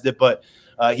realized it, but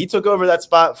he took over that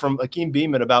spot from Hakeem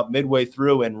Beamon about midway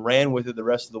through and ran with it the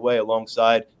rest of the way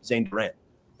alongside Zane Durant.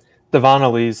 Devon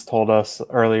Elise told us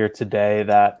earlier today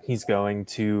that he's going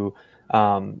to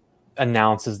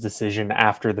announce his decision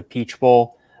after the Peach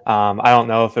Bowl. I don't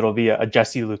know if it'll be a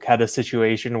Jesse Luketa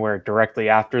situation where directly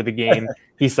after the game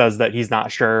he says that he's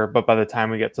not sure, but by the time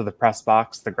we get to the press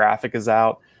box, the graphic is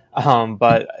out.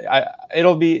 But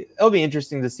it'll be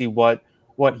interesting to see what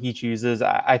he chooses.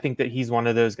 I think that he's one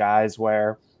of those guys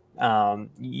where,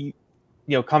 you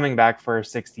know, coming back for a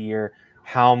sixth year,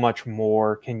 how much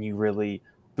more can you really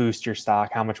boost your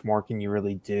stock? How much more can you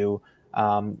really do?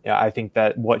 I think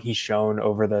that what he's shown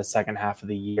over the second half of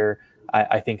the year,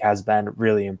 I think has been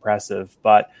really impressive,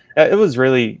 but it was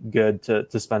really good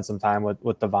to spend some time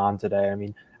with Devon today. I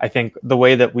mean, I think the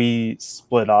way that we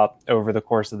split up over the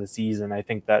course of the season, I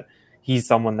think that he's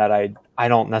someone that I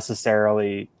don't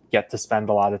necessarily get to spend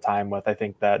a lot of time with. I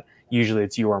think that usually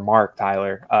it's you or Mark,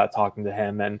 Tyler, talking to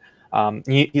him. And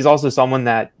he's also someone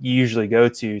that you usually go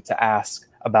to ask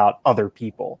about other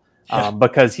people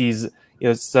because he's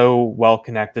so well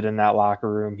connected in that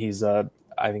locker room.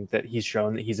 I think that he's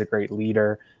shown that he's a great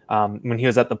leader. When he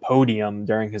was at the podium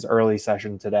during his early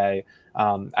session today,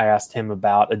 I asked him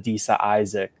about Adisa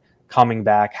Isaac coming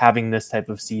back, having this type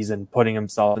of season, putting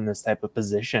himself in this type of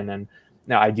position. And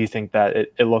now I do think that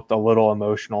it looked a little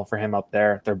emotional for him up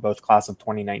there. They're both class of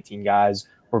 2019 guys.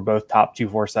 We're both top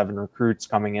 247 recruits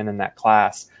coming in that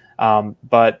class.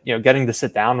 But, getting to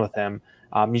sit down with him,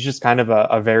 he's just kind of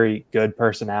a very good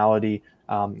personality.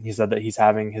 He said that he's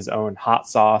having his own hot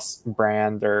sauce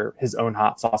brand or his own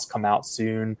hot sauce come out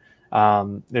soon.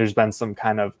 There's been some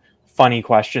kind of funny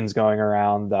questions going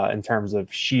around in terms of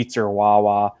Sheetz or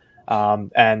Wawa.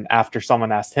 And after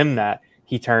someone asked him that,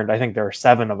 he turned, I think there were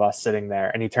 7 of us sitting there,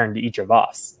 and he turned to each of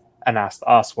us and asked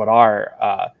us what our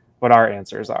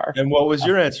answers are. And what was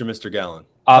your answer, Mr. Gallen?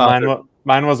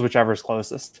 Mine was whichever's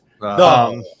closest.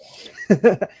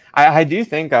 I do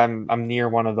think I'm near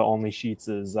one of the only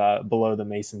Sheetzes below the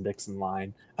Mason-Dixon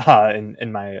line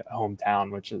in my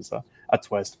hometown, which is a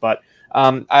twist. But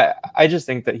I just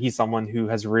think that he's someone who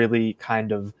has really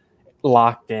kind of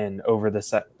locked in over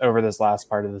this last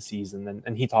part of the season,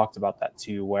 and he talked about that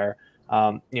too, where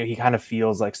he kind of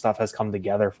feels like stuff has come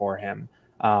together for him,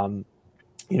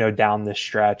 down this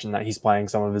stretch, and that he's playing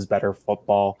some of his better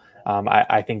football.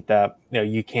 I think that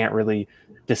you can't really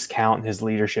discount his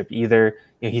leadership either.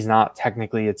 He's not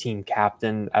technically a team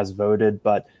captain as voted,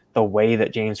 but the way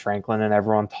that James Franklin and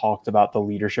everyone talked about the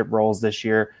leadership roles this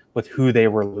year with who they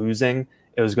were losing,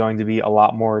 it was going to be a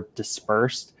lot more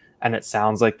dispersed. And it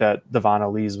sounds like that Devon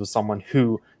Elise was someone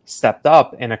who stepped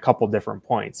up in a couple different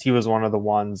points. He was one of the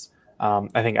ones,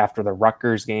 I think after the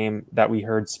Rutgers game that we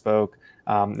heard spoke.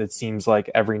 It seems like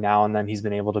every now and then he's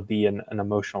been able to be an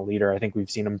emotional leader. I think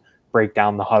we've seen him break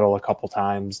down the huddle a couple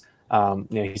times.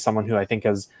 He's someone who I think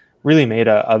has really made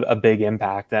a big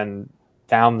impact. And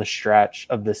down the stretch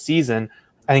of the season,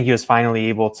 I think he was finally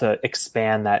able to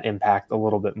expand that impact a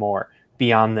little bit more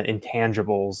beyond the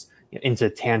intangibles into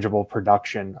tangible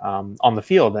production on the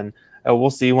field. And we'll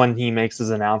see when he makes his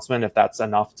announcement if that's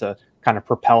enough to kind of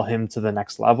propel him to the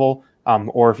next level,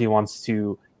 or if he wants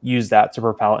to use that to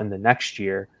propel in the next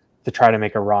year to try to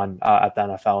make a run at the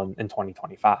NFL in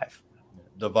 2025.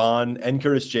 Devon and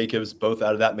Curtis Jacobs, both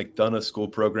out of that McDonough School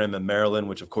program in Maryland,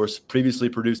 which, of course, previously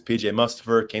produced PJ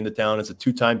Mustipher, came to town as a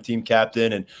 2-time team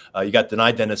captain. And you got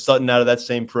Denai Dennis Sutton out of that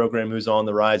same program who's on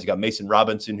the rise. You got Mason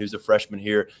Robinson, who's a freshman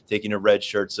here, taking a red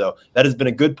shirt. So that has been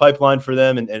a good pipeline for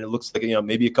them. And it looks like,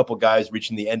 maybe a couple guys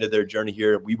reaching the end of their journey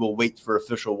here. We will wait for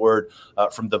official word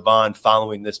from Devon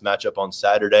following this matchup on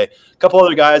Saturday. A couple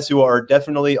other guys who are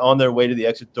definitely on their way to the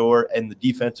exit door and the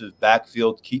defensive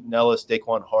backfield, Keaton Ellis,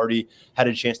 Daquan Hardy, had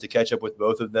a chance to catch up with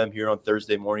both of them here on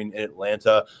Thursday morning in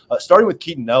Atlanta. Starting with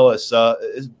Keaton Ellis,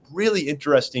 is really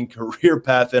interesting career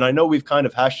path. And I know we've kind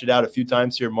of hashed it out a few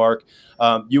times here, Mark.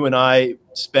 You and I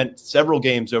spent several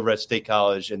games over at State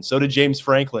College, and so did James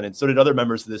Franklin, and so did other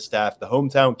members of this staff, the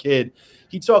hometown kid.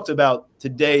 He talked about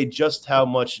today just how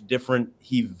much different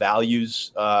he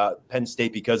values Penn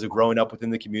State because of growing up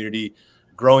within the community,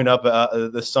 growing up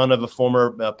the son of a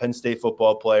former Penn State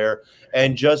football player,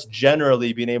 and just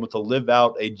generally being able to live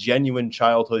out a genuine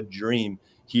childhood dream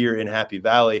here in Happy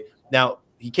Valley. Now,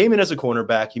 he came in as a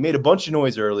cornerback. He made a bunch of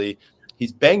noise early.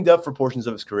 He's banged up for portions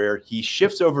of his career. He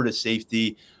shifts over to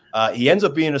safety. He ends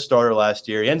up being a starter last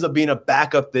year. He ends up being a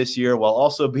backup this year while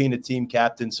also being a team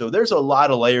captain. So there's a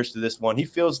lot of layers to this one. He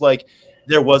feels like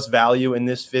there was value in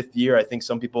this 5th year. I think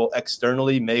some people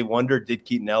externally may wonder, did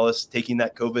Keaton Ellis taking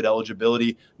that COVID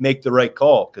eligibility make the right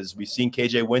call? Because we've seen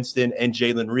KJ Winston and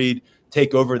Jalen Reed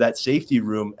take over that safety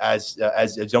room as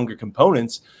younger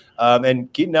components.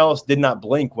 And Keaton Ellis did not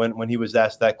blink when he was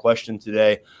asked that question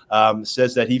today.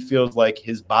 Says that he feels like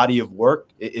his body of work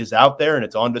is out there and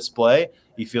it's on display.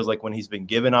 He feels like when he's been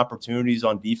given opportunities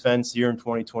on defense here in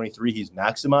 2023, he's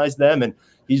maximized them, and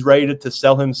he's ready to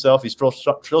sell himself. He's still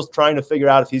trying to figure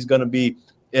out if he's going to be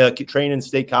training in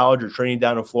State College or training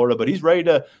down in Florida, but he's ready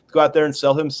to go out there and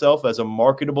sell himself as a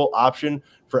marketable option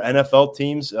for NFL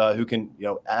teams who can,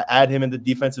 add him in the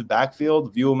defensive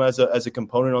backfield, view him as a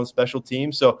component on special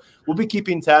teams. So we'll be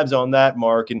keeping tabs on that,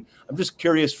 Mark. And I'm just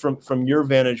curious from your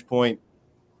vantage point,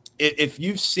 if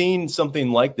you've seen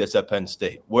something like this at Penn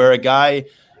State, where a guy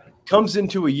comes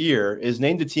into a year, is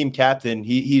named a team captain,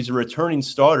 he's a returning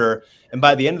starter, and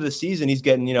by the end of the season, he's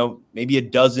getting, maybe a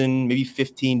dozen, maybe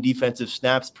 15 defensive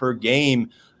snaps per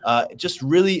game. Just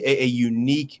really a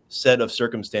unique set of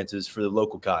circumstances for the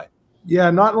local guy. Yeah,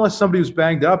 not unless somebody was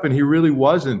banged up, and he really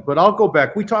wasn't. But I'll go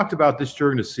back. We talked about this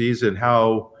during the season,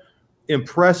 how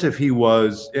impressive he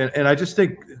was, and I just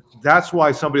think that's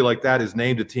why somebody like that is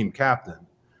named a team captain.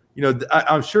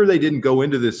 I'm sure they didn't go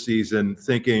into this season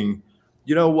thinking,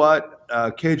 you know what,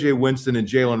 KJ Winston and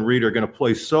Jalen Reed are going to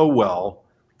play so well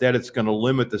that it's going to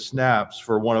limit the snaps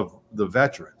for one of the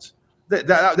veterans.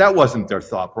 That wasn't their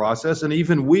thought process. And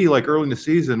even we, like early in the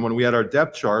season, when we had our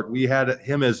depth chart, we had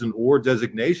him as an or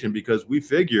designation because we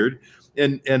figured,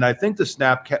 and I think the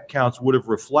snap counts would have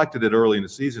reflected it early in the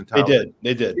season, Tyler.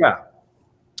 They did. Yeah.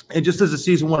 And just as the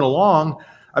season went along,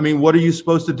 I mean, what are you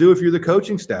supposed to do if you're the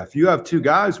coaching staff? You have 2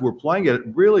 guys who are playing at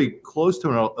really close to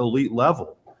an elite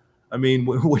level. I mean,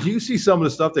 when you see some of the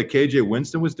stuff that KJ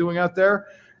Winston was doing out there,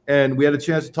 and we had a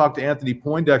chance to talk to Anthony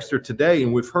Poindexter today,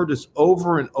 and we've heard this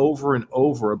over and over and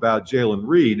over about Jalen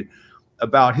Reed,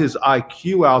 about his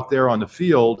IQ out there on the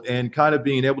field and kind of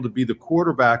being able to be the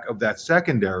quarterback of that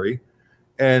secondary.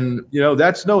 And,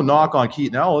 that's no knock on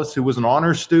Keaton Ellis, who was an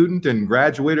honors student and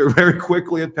graduated very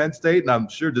quickly at Penn State. And I'm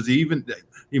sure,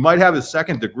 he might have his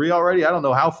 2nd degree already. I don't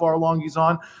know how far along he's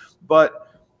on.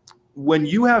 But when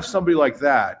you have somebody like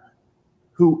that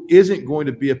who isn't going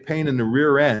to be a pain in the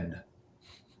rear end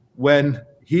when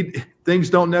things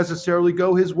don't necessarily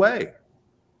go his way.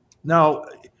 Now,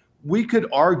 we could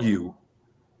argue,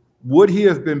 would he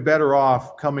have been better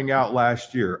off coming out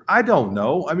last year? I don't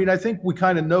know. I mean, I think we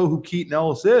kind of know who Keaton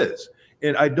Ellis is.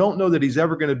 And I don't know that he's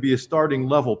ever going to be a starting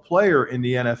level player in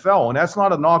the NFL. And that's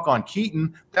not a knock on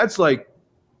Keaton. That's like,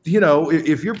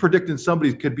 if you're predicting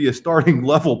somebody could be a starting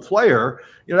level player,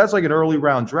 that's like an early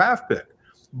round draft pick.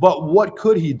 But what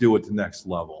could he do at the next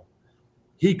level?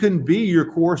 He can be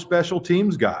your core special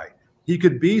teams guy. He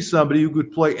could be somebody who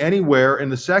could play anywhere in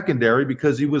the secondary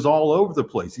because he was all over the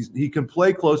place. He can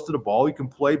play close to the ball. He can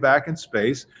play back in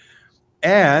space.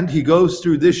 And he goes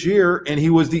through this year, and he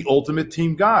was the ultimate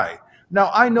team guy. Now,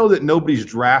 I know that nobody's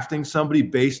drafting somebody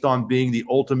based on being the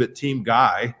ultimate team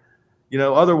guy.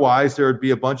 Otherwise there would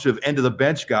be a bunch of end of the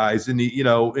bench guys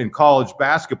in college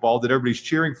basketball that everybody's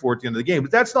cheering for at the end of the game.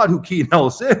 But that's not who Keaton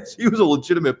Ellis is. He was a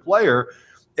legitimate player.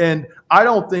 And I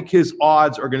don't think his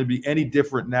odds are going to be any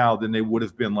different now than they would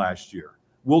have been last year.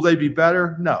 Will they be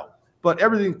better? No. But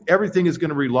everything is going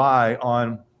to rely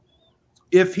on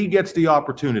if he gets the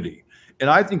opportunity. And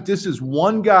I think this is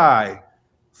one guy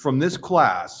from this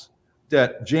class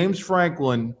that James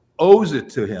Franklin owes it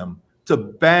to him to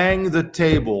bang the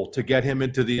table to get him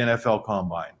into the NFL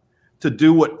Combine, to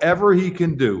do whatever he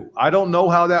can do. I don't know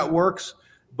how that works,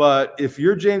 but if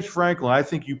you're James Franklin, I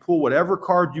think you pull whatever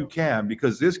card you can,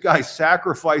 because this guy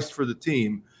sacrificed for the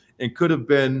team and could have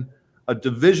been a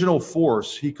divisional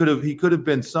force. He could have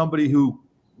been somebody who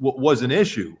was an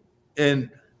issue. And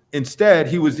instead,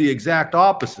 he was the exact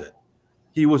opposite.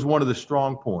 He was one of the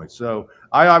strong points. So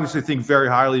I obviously think very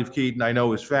highly of Keaton. I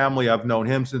know his family. I've known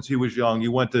him since he was young. He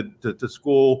went to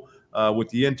school with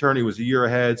the intern. He was a year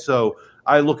ahead. So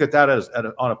I look at that as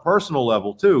on a personal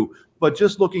level too. But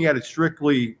just looking at it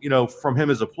strictly, from him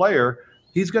as a player,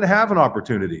 he's going to have an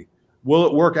opportunity. Will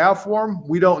it work out for him?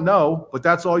 We don't know. But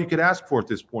that's all you can ask for at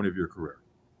this point of your career.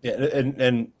 Yeah,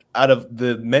 and out of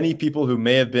the many people who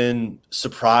may have been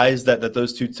surprised that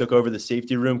those two took over the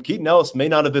safety room, Keaton Ellis may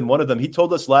not have been one of them. He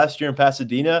told us last year in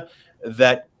Pasadena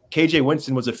that KJ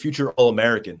Winston was a future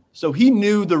All-American. So he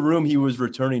knew the room he was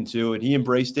returning to, and he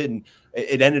embraced it, and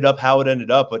it ended up how it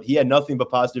ended up. But he had nothing but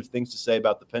positive things to say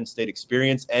about the Penn State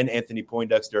experience and Anthony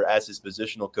Poindexter as his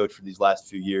positional coach for these last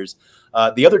few years.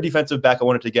 The other defensive back I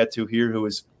wanted to get to here, who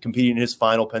is competing in his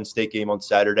final Penn State game on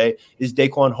Saturday, is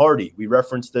Daquan Hardy. We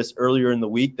referenced this earlier in the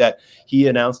week that he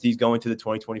announced he's going to the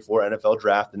 2024 NFL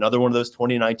Draft, another one of those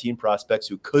 2019 prospects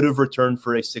who could have returned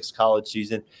for a sixth college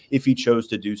season if he chose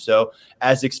to do so.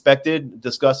 As expected,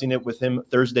 discussing it with him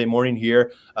Thursday morning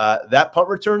here, that punt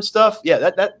return stuff, yeah,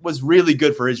 that was really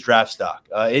good for his draft stock.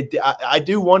 I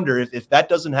do wonder if that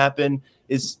doesn't happen,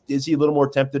 is he a little more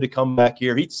tempted to come back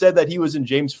here? He said that he was in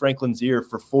James Franklin's ear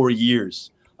for 4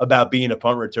 years about being a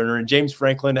punt returner, and James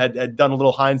Franklin had done a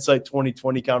little hindsight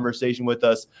 2020 conversation with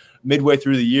us midway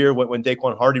through the year when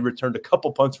Daquan Hardy returned a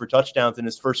couple punts for touchdowns in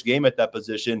his first game at that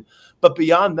position. But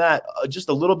beyond that, just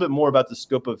a little bit more about the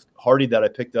scope of Hardy that I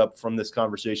picked up from this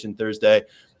conversation Thursday.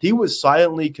 He was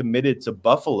silently committed to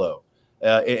Buffalo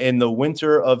in the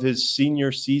winter of his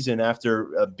senior season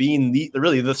after being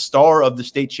the star of the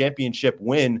state championship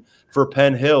win for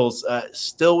Penn Hills.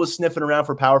 Still was sniffing around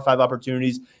for Power 5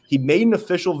 opportunities. He made an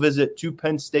official visit to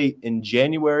Penn State in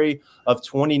January of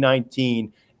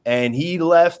 2019, and he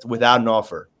left without an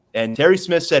offer. And Terry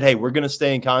Smith said, hey, we're going to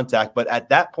stay in contact. But at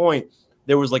that point,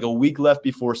 there was like a week left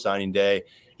before signing day.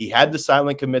 He had the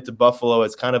silent commit to Buffalo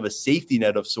as kind of a safety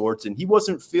net of sorts, and he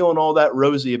wasn't feeling all that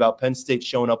rosy about Penn State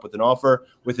showing up with an offer.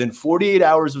 Within 48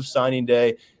 hours of signing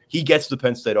day, he gets the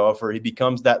Penn State offer. He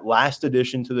becomes that last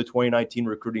addition to the 2019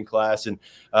 recruiting class. And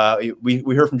we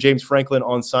heard from James Franklin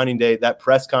on signing day, that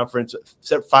press conference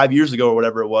 5 years ago or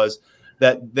whatever it was,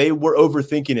 that they were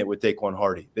overthinking it with Daquan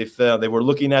Hardy. They were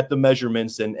looking at the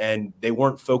measurements and they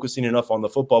weren't focusing enough on the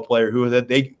football player who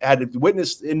they had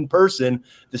witnessed in person,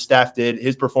 the staff did,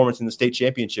 his performance in the state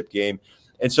championship game.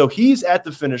 And so he's at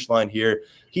the finish line here.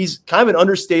 He's kind of an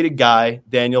understated guy,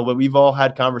 Daniel, but we've all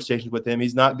had conversations with him.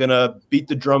 He's not going to beat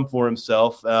the drum for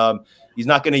himself. He's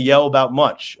not going to yell about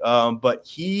much, but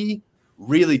he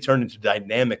really turned into a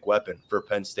dynamic weapon for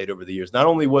Penn State over the years. Not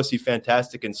only was he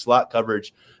fantastic in slot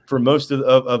coverage for most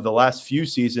of the last few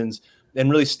seasons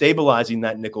and really stabilizing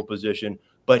that nickel position,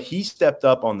 but he stepped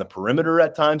up on the perimeter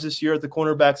at times this year at the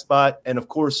cornerback spot, and of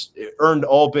course earned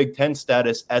all Big Ten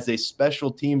status as a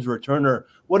special teams returner.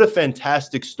 What a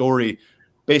fantastic story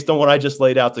based on what I just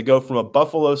laid out, to go from a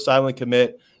Buffalo silent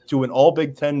commit to an all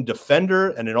Big Ten defender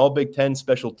and an all Big Ten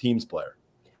special teams player.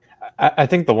 I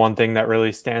think the one thing that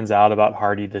really stands out about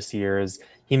Hardy this year is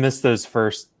he missed those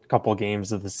first couple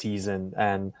games of the season,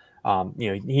 and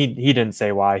he didn't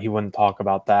say why. He wouldn't talk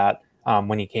about that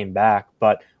when he came back,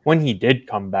 but when he did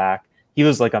come back, he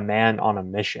was like a man on a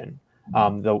mission.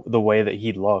 The way that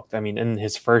he looked, I mean, in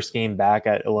his first game back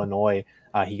at Illinois,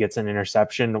 he gets an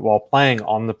interception while playing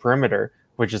on the perimeter,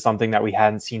 which is something that we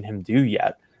hadn't seen him do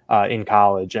yet in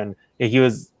college. And he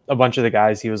was a bunch of the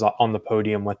guys he was on the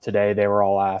podium with today, they were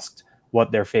all asked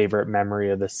what their favorite memory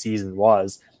of the season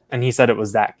was. And he said it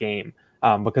was that game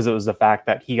because it was the fact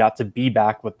that he got to be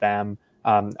back with them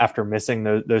after missing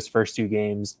those first two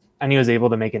games, and he was able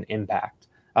to make an impact.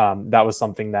 That was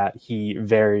something that he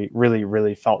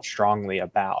really felt strongly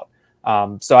about.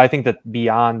 So I think that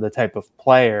beyond the type of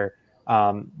player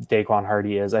Daquan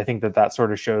Hardy is, I think that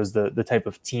sort of shows the type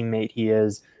of teammate he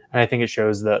is. And I think it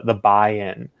shows the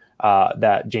buy-in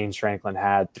that James Franklin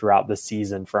had throughout the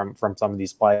season from some of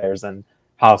these players and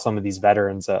how some of these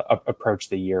veterans approach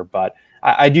the year. But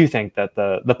I do think that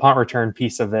the punt return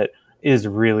piece of it is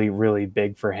really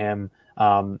big for him.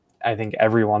 I think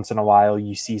every once in a while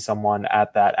you see someone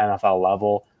at that NFL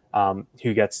level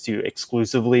who gets to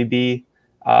exclusively be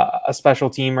a special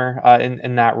teamer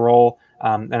in that role.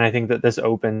 And I think that this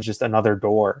opens just another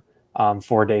door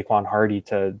for Daquan Hardy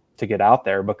to get out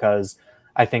there, because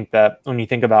I think that when you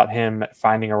think about him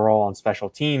finding a role on special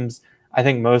teams, I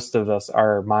think most of us,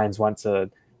 our minds went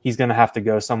to, he's going to have to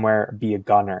go somewhere, be a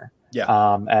gunner,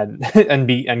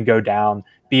 and go down,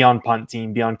 be on punt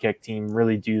team, be on kick team,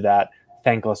 really do that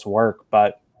thankless work.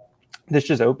 But this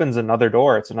just opens another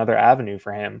door. It's another avenue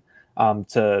for him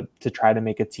to try to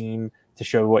make a team, to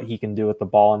show what he can do with the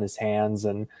ball in his hands.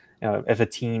 And if a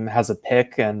team has a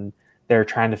pick and they're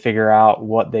trying to figure out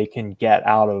what they can get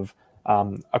out of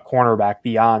a cornerback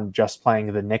beyond just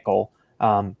playing the nickel,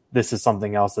 this is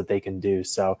something else that they can do.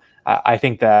 So I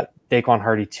think that Daquan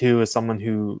Hardy too is someone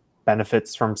who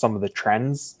benefits from some of the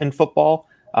trends in football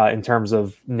in terms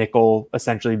of nickel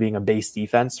essentially being a base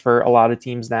defense for a lot of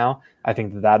teams now. I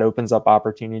think that opens up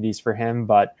opportunities for him,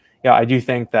 but I do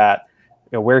think that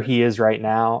where he is right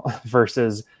now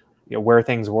versus where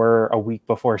things were a week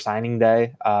before signing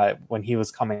day when he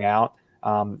was coming out,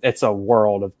 it's a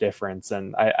world of difference.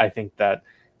 And I think that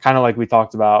kind of like we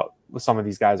talked about with some of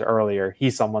these guys earlier,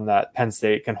 he's someone that Penn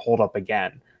State can hold up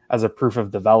again as a proof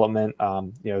of development,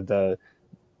 the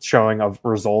showing of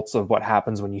results of what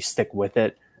happens when you stick with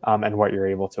it and what you're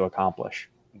able to accomplish.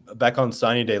 Back on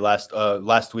signing day last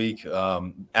week,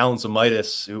 Alan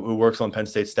Zamitis, who works on Penn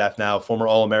State staff now, former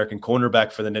All-American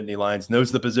cornerback for the Nittany Lions,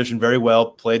 knows the position very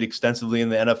well, played extensively in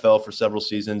the NFL for several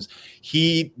seasons.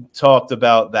 He talked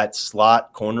about that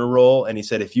slot corner role, and he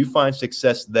said if you find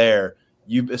success there,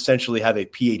 you essentially have a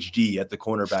PhD at the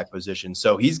cornerback position.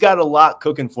 So he's got a lot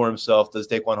cooking for himself, does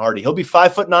Daquan Hardy. He'll be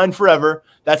 5'9" forever.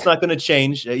 That's not going to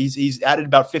change. He's added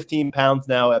about 15 pounds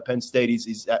now at Penn State.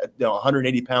 He's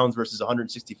 180 pounds versus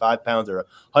 165 pounds or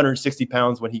 160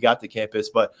 pounds when he got to campus.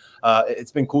 But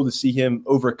it's been cool to see him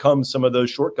overcome some of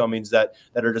those shortcomings that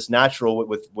are just natural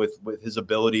with his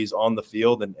abilities on the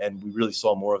field. And we really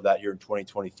saw more of that here in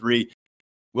 2023.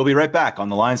 We'll be right back on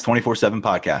the Lions 24/7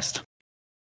 podcast.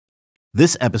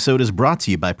 This episode is brought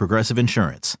to you by Progressive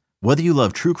Insurance. Whether you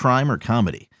love true crime or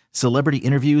comedy, celebrity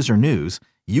interviews or news,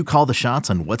 you call the shots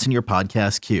on what's in your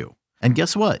podcast queue. And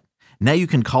guess what? Now you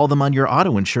can call them on your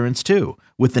auto insurance too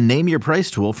with the Name Your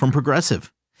Price tool from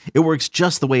Progressive. It works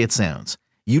just the way it sounds.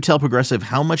 You tell Progressive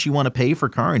how much you want to pay for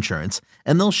car insurance,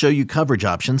 and they'll show you coverage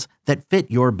options that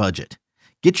fit your budget.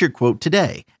 Get your quote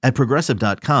today at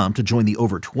Progressive.com to join the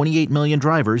over 28 million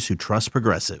drivers who trust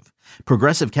Progressive.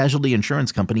 Progressive Casualty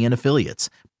Insurance Company and Affiliates.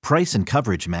 Price and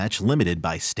coverage match limited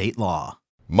by state law.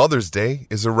 Mother's Day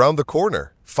is around the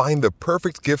corner. Find the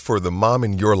perfect gift for the mom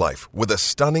in your life with a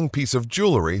stunning piece of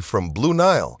jewelry from Blue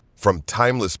Nile. From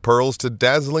timeless pearls to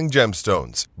dazzling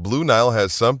gemstones, Blue Nile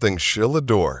has something she'll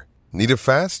adore. Need it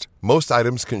fast? Most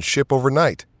items can ship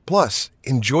overnight. Plus,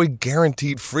 enjoy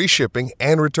guaranteed free shipping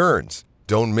and returns.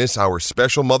 Don't miss our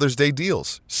special Mother's Day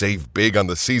deals. Save big on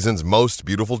the season's most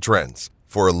beautiful trends.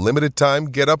 For a limited time,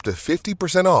 get up to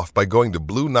 50% off by going to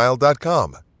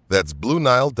BlueNile.com. That's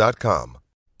BlueNile.com.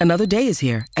 Another day is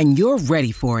here, and you're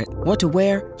ready for it. What to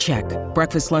wear? Check.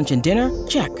 Breakfast, lunch, and dinner?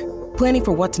 Check. Planning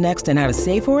for what's next and how to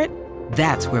save for it?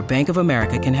 That's where Bank of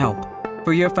America can help.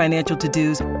 For your financial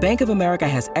to-dos, Bank of America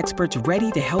has experts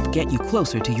ready to help get you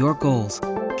closer to your goals.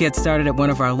 Get started at one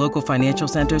of our local financial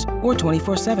centers or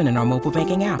 24/7 in our mobile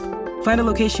banking app. Find a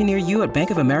location near you at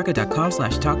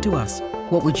bankofamerica.com/talktous.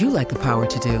 What would you like the power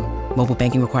to do? Mobile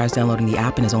banking requires downloading the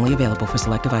app and is only available for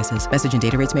select devices. Message and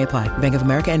data rates may apply. Bank of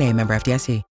America NA, member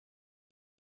FDIC.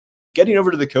 Getting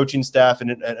over to the coaching staff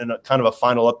and a kind of a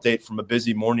final update from a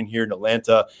busy morning here in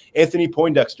Atlanta. Anthony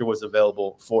Poindexter was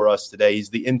available for us today. He's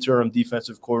the interim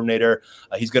defensive coordinator.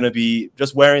 He's going to be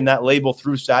just wearing that label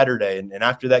through Saturday. And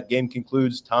after that game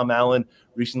concludes, Tom Allen,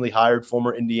 recently hired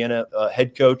former Indiana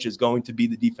head coach, is going to be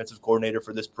the defensive coordinator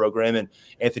for this program. And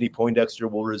Anthony Poindexter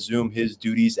will resume his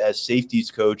duties as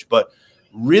safeties coach. But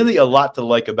really a lot to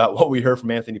like about what we heard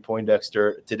from Anthony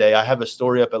Poindexter today. I have a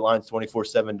story up at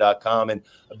Lions247.com and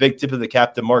a big tip of the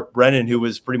cap to Mark Brennan, who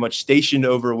was pretty much stationed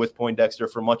over with Poindexter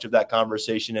for much of that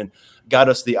conversation and got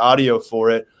us the audio for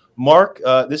it. Mark,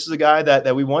 this is a guy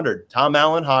that we wondered. Tom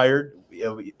Allen hired.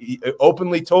 He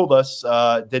openly told us,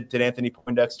 did Anthony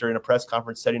Poindexter in a press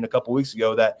conference setting a couple weeks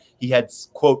ago, that he had,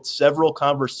 quote, several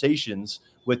conversations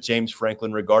with James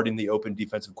Franklin regarding the open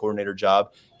defensive coordinator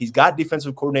job. He's got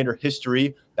defensive coordinator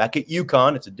history back at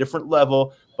UConn. It's a different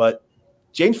level, but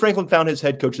James Franklin found his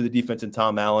head coach of the defense in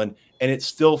Tom Allen, and it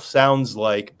still sounds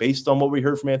like, based on what we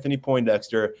heard from Anthony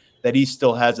Poindexter, that he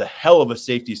still has a hell of a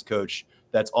safeties coach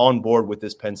that's on board with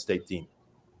this Penn State team.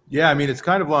 Yeah, I mean, it's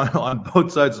kind of on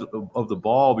both sides of the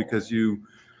ball, because you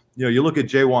look at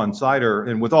Jaywan Sider,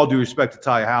 and with all due respect to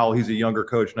Ty Howell, he's a younger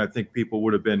coach, and I think people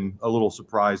would have been a little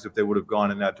surprised if they would have gone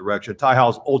in that direction. Ty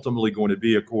Howell's ultimately going to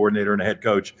be a coordinator and a head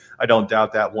coach. I don't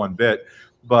doubt that one bit.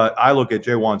 But I look at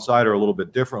Jaywan Sider a little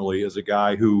bit differently as a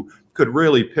guy who could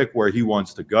really pick where he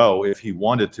wants to go if he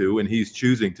wanted to, and he's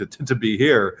choosing to be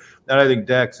here. And I think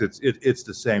Dex, it's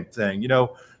the same thing.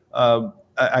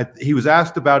 He was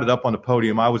asked about it up on the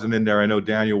podium. I wasn't in there. I know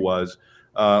Daniel was.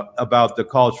 About the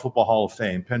College Football Hall of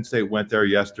Fame. Penn State went there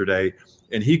yesterday,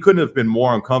 and he couldn't have been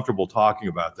more uncomfortable talking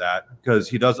about that because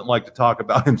he doesn't like to talk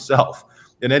about himself.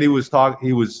 And then he was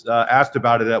asked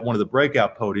about it at one of the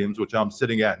breakout podiums, which I'm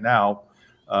sitting at now.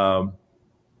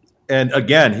 And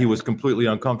again, he was completely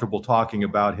uncomfortable talking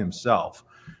about himself.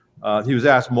 He was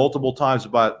asked multiple times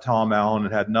about Tom Allen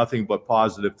and had nothing but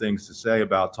positive things to say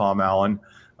about Tom Allen,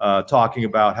 talking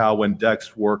about how when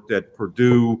Dex worked at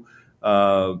Purdue,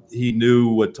 He knew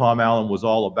what Tom Allen was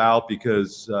all about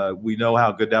because we know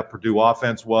how good that Purdue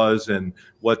offense was and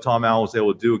what Tom Allen was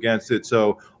able to do against it.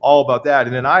 So all about that.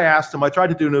 And then I asked him, I tried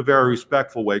to do it in a very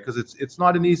respectful way because it's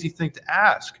not an easy thing to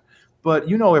ask.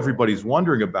 But everybody's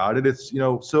wondering about it. It's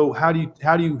so how do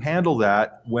you handle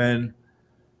that when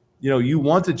you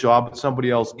want the job but somebody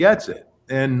else gets it?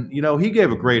 And he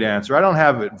gave a great answer. I don't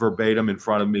have it verbatim in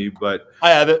front of me, but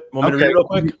I have it. Want me to read it real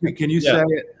quick? Can you say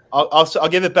it? I'll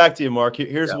give it back to you, Mark.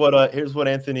 Here's what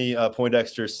Anthony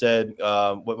Poindexter said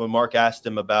when Mark asked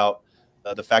him about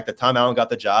the fact that Tom Allen got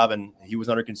the job and he was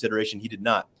under consideration. He did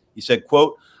not. He said,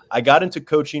 quote, "I got into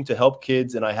coaching to help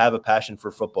kids and I have a passion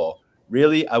for football.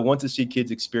 Really, I want to see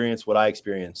kids experience what I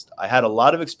experienced. I had a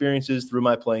lot of experiences through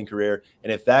my playing career,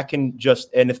 and if they can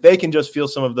just feel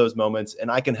some of those moments and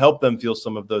I can help them feel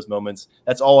some of those moments,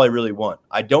 that's all I really want.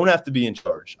 I don't have to be in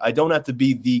charge. I don't have to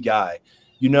be the guy.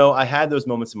 I had those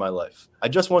moments in my life. I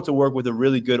just want to work with a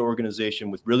really good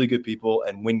organization with really good people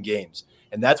and win games.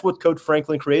 And that's what Coach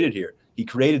Franklin created here. He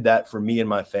created that for me and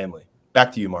my family."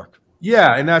 Back to you, Mark.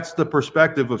 Yeah, and that's the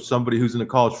perspective of somebody who's in the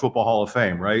College Football Hall of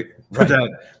Fame, right?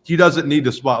 That he doesn't need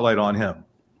the spotlight on him.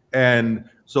 And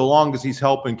so long as he's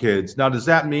helping kids. Now, does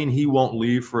that mean he won't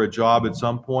leave for a job at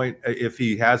some point if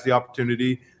he has the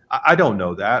opportunity? I don't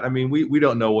know that. I mean, we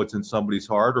don't know what's in somebody's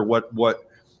heart or what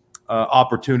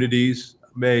opportunities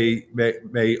may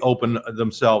open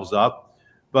themselves up.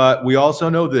 But we also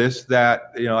know this,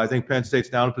 that I think Penn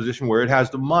State's now in a position where it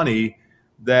has the money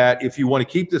that if you want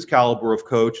to keep this caliber of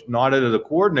coach, not as a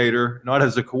coordinator,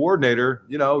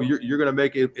 you're going to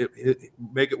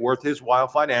make it worth his while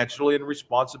financially and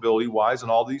responsibility wise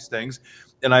and all these things.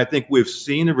 And I think we've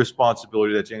seen the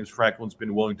responsibility that James Franklin's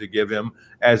been willing to give him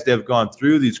as they've gone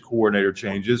through these coordinator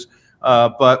changes.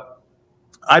 But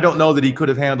I don't know that he could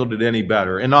have handled it any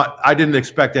better. And I didn't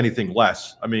expect anything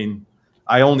less. I mean,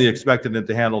 I only expected him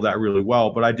to handle that really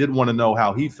well, but I did want to know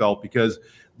how he felt because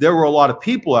there were a lot of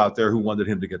people out there who wanted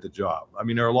him to get the job. I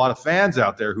mean, there are a lot of fans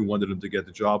out there who wanted him to get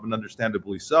the job, and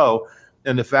understandably so.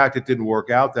 And the fact it didn't work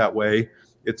out that way,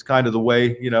 it's kind of the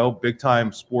way, big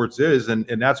time sports is. And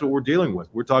that's what we're dealing with.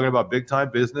 We're talking about big time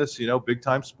business, big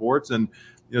time sports. And,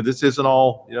 this isn't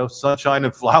all, sunshine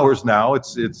and flowers now.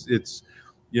 It's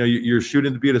you're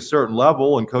shooting to be at a certain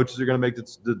level and coaches are going to make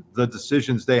the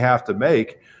decisions they have to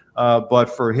make. But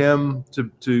for him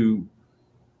to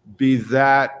be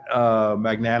that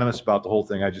magnanimous about the whole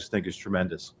thing, I just think is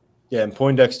tremendous. Yeah, and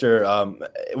Poindexter,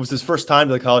 it was his first time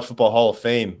to the College Football Hall of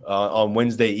Fame on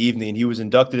Wednesday evening. He was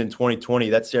inducted in 2020.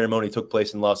 That ceremony took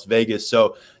place in Las Vegas.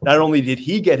 So not only did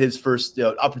he get his first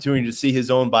opportunity to see his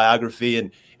own biography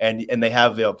and they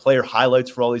have player highlights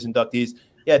for all these inductees,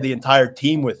 he had the entire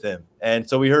team with him. And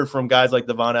so we heard from guys like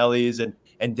Devon Ellies and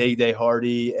Day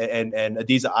Hardy and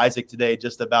Adiza Isaac today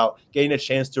just about getting a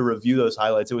chance to review those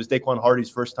highlights. It was Daquan Hardy's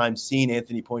first time seeing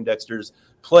Anthony Poindexter's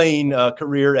playing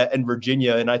career in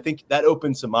Virginia, and I think that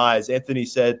opened some eyes. Anthony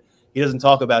said he doesn't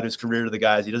talk about his career to the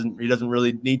guys. He doesn't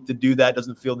really need to do that,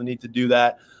 doesn't feel the need to do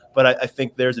that. But I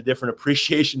think there's a different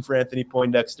appreciation for Anthony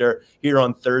Poindexter here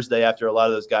on Thursday after a lot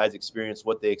of those guys experienced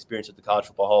what they experienced at the College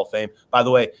Football Hall of Fame. By the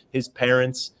way, his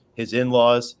parents, his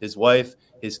in-laws, his wife,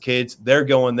 his kids, they're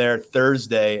going there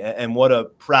Thursday. And what a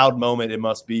proud moment it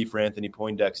must be for Anthony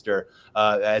Poindexter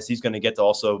as he's going to get to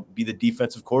also be the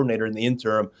defensive coordinator in the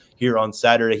interim here on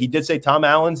Saturday. He did say Tom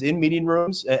Allen's in meeting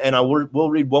rooms. And I will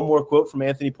read one more quote from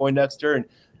Anthony Poindexter. And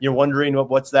you're wondering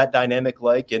what's that dynamic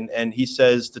like. And he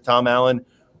says to Tom Allen,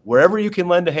 "Wherever you can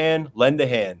lend a hand, lend a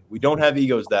hand. We don't have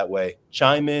egos that way.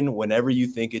 Chime in whenever you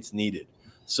think it's needed."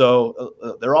 So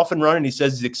they're off and running. He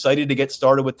says he's excited to get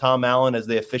started with Tom Allen as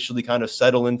they officially kind of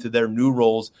settle into their new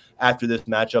roles after this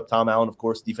matchup. Tom Allen, of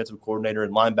course, defensive coordinator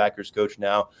and linebackers coach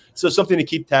now. So something to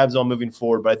keep tabs on moving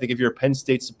forward. But I think if you're a Penn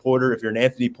State supporter, if you're an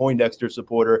Anthony Poindexter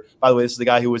supporter, by the way, this is the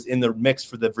guy who was in the mix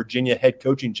for the Virginia head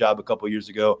coaching job a couple of years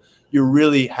ago, you're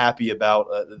really happy about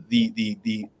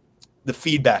the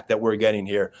feedback that we're getting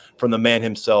here from the man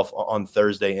himself on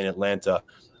Thursday in Atlanta.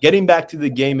 Getting back to the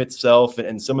game itself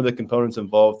and some of the components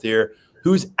involved here,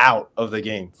 who's out of the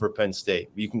game for Penn State?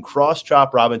 You can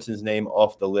cross-chop Robinson's name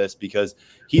off the list because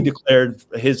he declared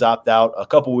his opt-out a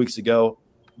couple weeks ago,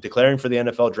 declaring for the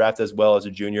NFL draft as well as a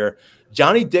junior.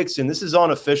 Johnny Dixon, this is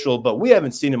unofficial, but we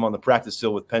haven't seen him on the practice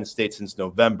field with Penn State since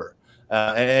November.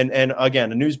 And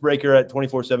again, a newsbreaker at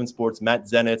 24/7 Sports, Matt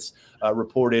Zenitz,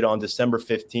 reported on December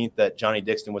 15th that Johnny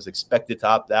Dixon was expected to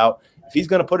opt out. If he's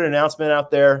going to put an announcement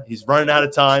out there, he's running out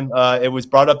of time. It was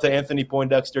brought up to Anthony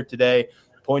Poindexter today.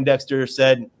 Poindexter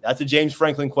said that's a James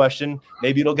Franklin question.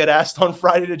 Maybe it'll get asked on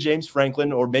Friday to James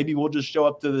Franklin, or maybe we'll just show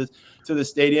up to the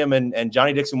stadium and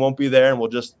Johnny Dixon won't be there, and we'll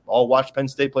just all watch Penn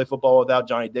State play football without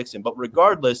Johnny Dixon. But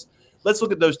regardless, let's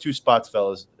look at those two spots,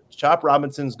 fellas. Chop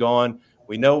Robinson's gone.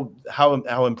 We know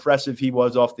how impressive he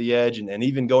was off the edge and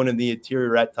even going in the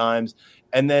interior at times.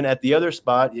 And then at the other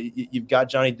spot, you've got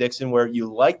Johnny Dixon, where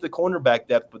you like the cornerback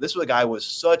depth, but this was a guy who was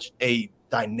such a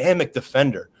dynamic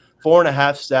defender.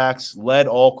 4.5 sacks, led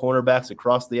all cornerbacks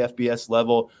across the FBS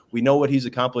level. We know what he's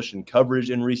accomplished in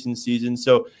coverage in recent seasons.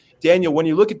 So, Daniel, when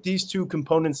you look at these two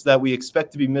components that we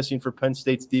expect to be missing for Penn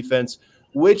State's defense,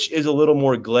 which is a little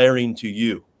more glaring to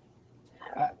you?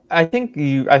 I think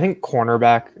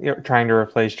cornerback, trying to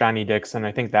replace Johnny Dixon,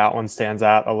 I think that one stands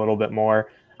out a little bit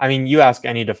more. I mean, you ask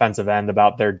any defensive end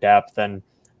about their depth and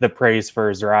the praise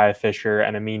for Zariah Fisher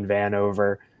and Amin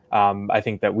Vanover. I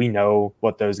think that we know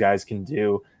what those guys can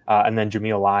do. And then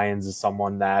Jameel Lyons is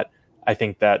someone that I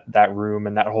think that room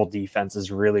and that whole defense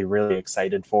is really, really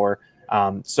excited for.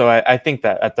 So I think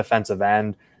that at defensive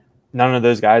end, none of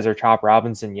those guys are Chop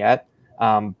Robinson yet.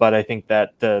 But I think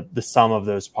that the sum of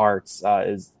those parts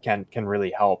can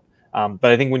really help. But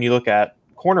I think when you look at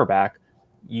cornerback,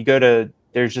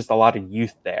 there's just a lot of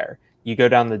youth there. You go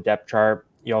down the depth chart,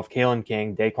 you have Kalen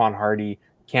King, Daquan Hardy,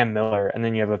 Cam Miller, and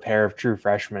then you have a pair of true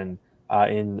freshmen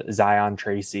in Zion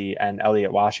Tracy and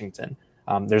Elliott Washington.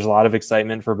 There's a lot of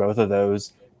excitement for both of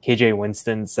those. KJ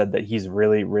Winston said that he's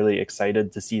really, really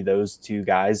excited to see those two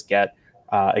guys get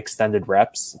extended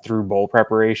reps through bowl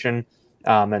preparation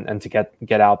and to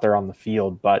get out there on the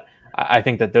field. But I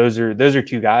think that those are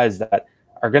two guys that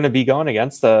are going to be going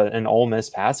against an Ole Miss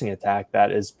passing attack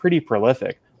that is pretty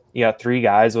prolific. You got 3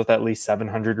 guys with at least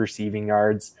 700 receiving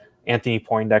yards. Anthony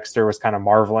Poindexter was kind of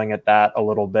marveling at that a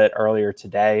little bit earlier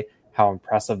today, how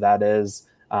impressive that is.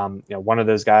 One of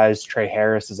those guys, Trey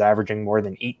Harris, is averaging more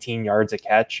than 18 yards a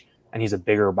catch, and he's a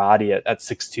bigger body at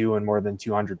 6'2" and more than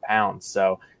 200 pounds.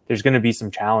 So there's going to be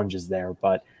some challenges there.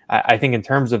 But I think in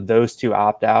terms of those two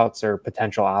opt-outs or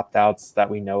potential opt-outs that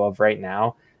we know of right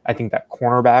now, I think that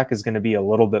cornerback is going to be a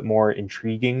little bit more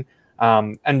intriguing.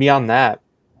 And beyond that,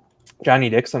 Johnny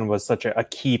Dixon was such a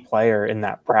key player in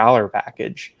that Prowler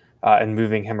package and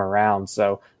moving him around.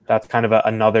 So that's kind of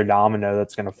another domino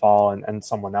that's going to fall and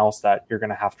someone else that you're going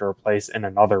to have to replace in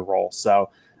another role. So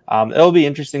it'll be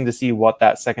interesting to see what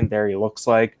that secondary looks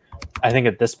like. I think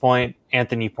at this point,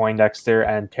 Anthony Poindexter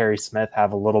and Terry Smith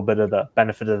have a little bit of the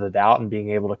benefit of the doubt in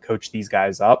being able to coach these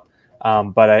guys up.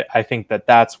 But I think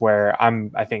that's where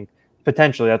I think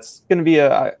potentially that's going to be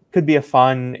could be a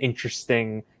fun,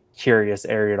 interesting, curious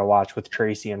area to watch with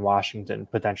Tracy and Washington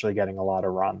potentially getting a lot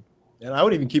of run. And I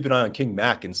would even keep an eye on King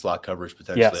Mack in slot coverage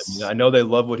potentially. Yes. I know they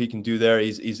love what he can do there.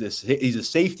 He's a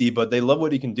safety, but they love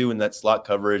what he can do in that slot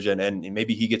coverage. And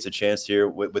maybe he gets a chance here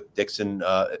with Dixon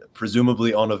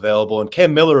presumably unavailable. And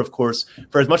Cam Miller, of course,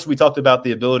 for as much as we talked about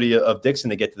the ability of Dixon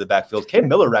to get to the backfield, Cam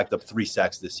Miller racked up 3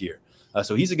 sacks this year.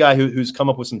 So he's a guy who's come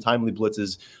up with some timely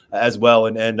blitzes as well,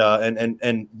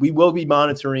 and we will be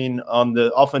monitoring on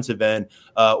the offensive end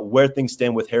where things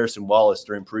stand with Harrison Wallace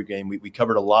during pregame. We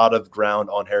covered a lot of ground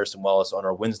on Harrison Wallace on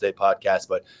our Wednesday podcast,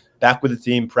 but back with the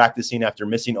team practicing after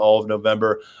missing all of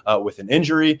November with an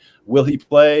injury. Will he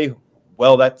play?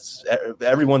 Well,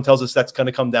 everyone tells us that's going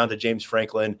to come down to James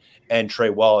Franklin and Trey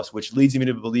Wallace, which leads me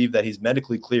to believe that he's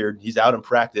medically cleared. He's out in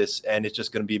practice, and it's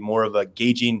just going to be more of a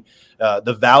gauging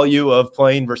the value of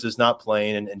playing versus not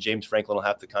playing. And James Franklin will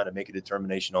have to kind of make a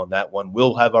determination on that one.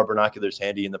 We'll have our binoculars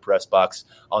handy in the press box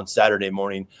on Saturday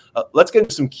morning. Let's get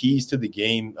into some keys to the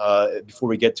game before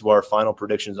we get to our final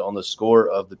predictions on the score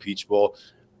of the Peach Bowl.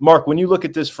 Mark, when you look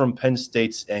at this from Penn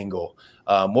State's angle,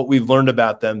 what we've learned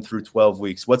about them through 12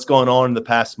 weeks, what's gone on in the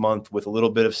past month with a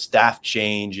little bit of staff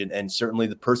change and certainly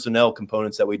the personnel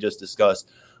components that we just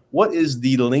discussed, what is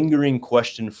the lingering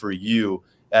question for you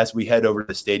as we head over to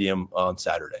the stadium on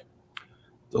Saturday?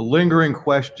 The lingering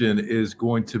question is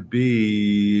going to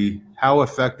be how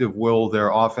effective will their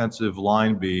offensive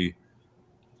line be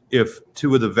if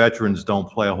 2 of the veterans don't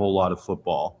play a whole lot of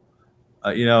football?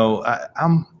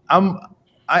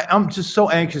 I'm just so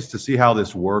anxious to see how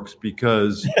this works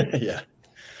because, yeah,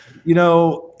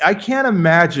 I can't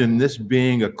imagine this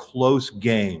being a close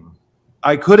game.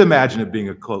 I could imagine it being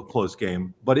a close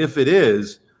game, but if it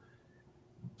is,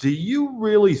 do you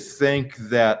really think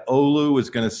that Olu is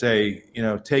going to say,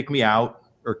 take me out,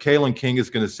 or Kalen King is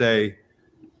going to say,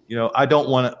 I don't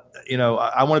want to,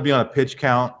 I want to be on a pitch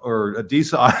count, or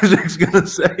Adisa Isaac's going to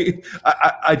say,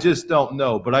 I just don't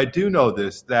know. But I do know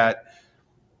this, that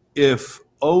if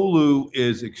Olu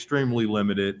is extremely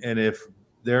limited, and if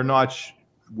we're not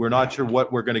sure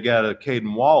what we're going to get out of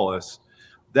Caden Wallace,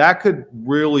 that could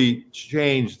really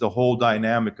change the whole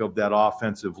dynamic of that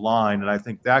offensive line. And I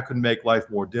think that could make life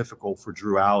more difficult for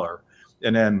Drew Aller.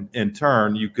 And then in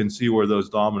turn, you can see where those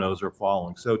dominoes are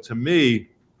falling. So to me,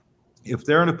 if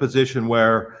they're in a position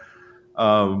where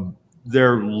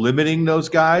they're limiting those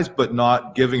guys but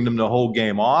not giving them the whole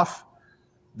game off,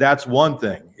 that's one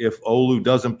thing. If Olu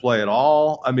doesn't play at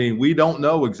all, I mean, we don't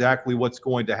know exactly what's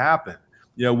going to happen.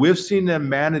 We've seen them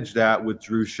manage that with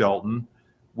Drew Shelton,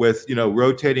 with,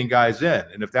 rotating guys in.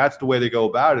 And if that's the way they go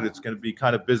about it, it's going to be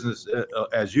kind of business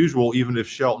as usual, even if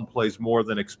Shelton plays more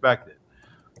than expected.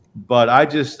 But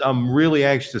I'm really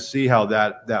anxious to see how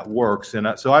that works. And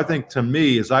so I think, to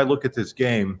me, as I look at this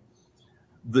game,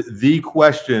 the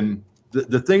question,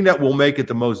 the thing that will make it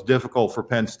the most difficult for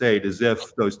Penn State is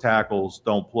if those tackles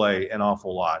don't play an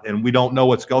awful lot. And we don't know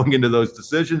what's going into those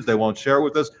decisions. They won't share it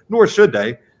with us, nor should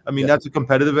they. I mean, that's a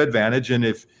competitive advantage. And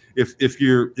if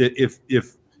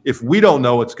we don't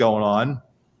know what's going on,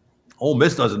 Ole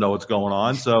Miss doesn't know what's going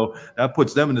on. So that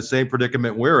puts them in the same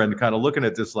predicament we're in, kind of looking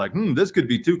at this like, this could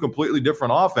be two completely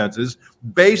different offenses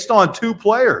based on two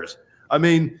players. I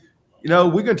mean,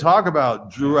 we can talk about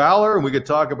Drew Aller and we could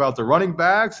talk about the running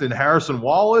backs and Harrison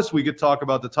Wallace. We could talk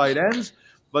about the tight ends.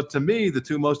 But to me, the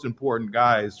two most important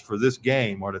guys for this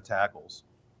game are the tackles.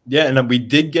 Yeah, and we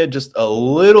did get just a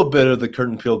little bit of the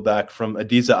curtain peeled back from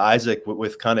Adisa Isaac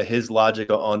with kind of his logic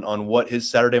on what his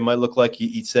Saturday might look like.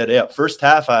 He said, first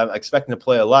half, I'm expecting to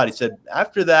play a lot. He said,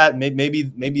 after that,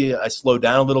 maybe I slow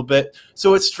down a little bit.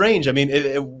 So it's strange. I mean,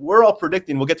 we're all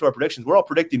predicting, we'll get to our predictions, we're all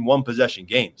predicting one-possession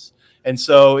games. And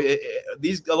so a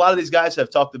lot of these guys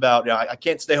have talked about, I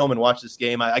can't stay home and watch this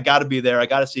game. I got to be there. I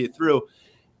got to see it through.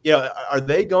 Are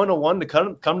they going to want to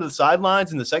come to the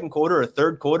sidelines in the second quarter or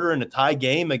third quarter in a tie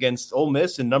game against Ole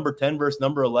Miss and number 10 versus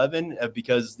number 11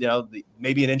 because,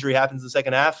 maybe an injury happens in the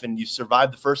second half and you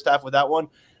survive the first half without one?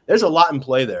 There's a lot in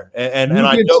play there. And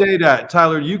you can say that,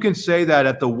 Tyler, you can say that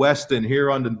at the Westin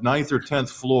here on the 9th or 10th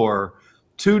floor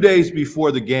 2 days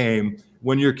before the game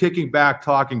when you're kicking back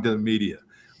talking to the media.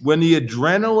 When the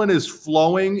adrenaline is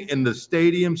flowing and the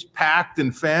stadium's packed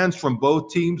and fans from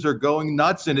both teams are going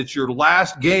nuts and it's your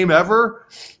last game ever,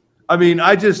 I mean,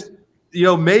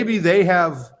 maybe they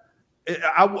have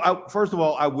first of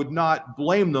all, I would not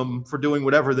blame them for doing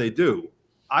whatever they do.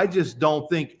 I just don't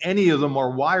think any of them are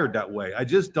wired that way.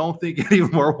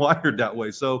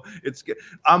 So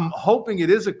I'm hoping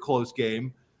it is a close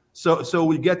game. So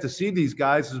we get to see these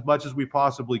guys as much as we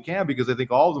possibly can because I think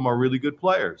all of them are really good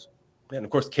players. And, of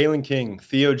course, Kalen King,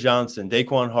 Theo Johnson,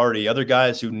 Daquan Hardy, other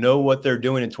guys who know what they're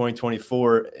doing in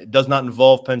 2024. It does not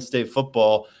involve Penn State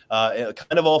football. Kind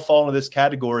of all fall into this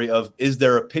category of, is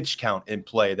there a pitch count in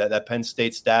play that Penn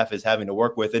State staff is having to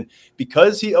work with? And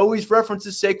because he always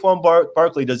references Saquon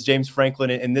Barkley, does James Franklin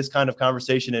in this kind of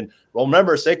conversation. And, well,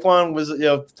 remember, Saquon was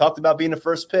talked about being the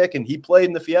first pick, and he played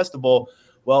in the Fiesta Bowl.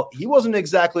 Well, he wasn't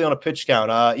exactly on a pitch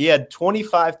count. He had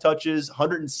 25 touches,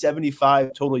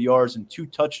 175 total yards, and 2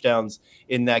 touchdowns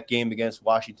in that game against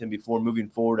Washington before moving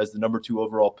forward as the number 2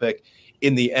 overall pick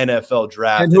in the NFL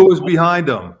draft. And who was behind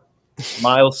him?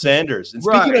 Miles Sanders. And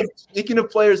speaking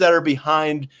of players that are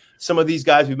behind some of these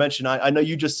guys we mentioned, I know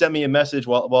you just sent me a message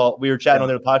while we were chatting on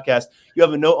the podcast. You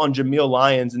have a note on Jameel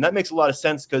Lyons, and that makes a lot of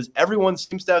sense because everyone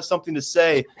seems to have something to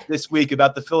say this week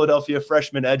about the Philadelphia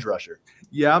freshman edge rusher.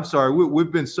 Yeah, I'm sorry.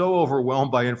 We've been so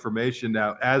overwhelmed by information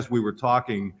now. As we were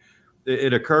talking,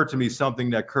 it occurred to me something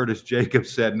that Curtis Jacobs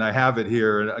said, and I have it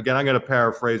here. And again, I'm going to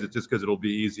paraphrase it just because it'll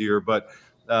be easier. But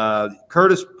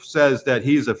Curtis says that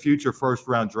he's a future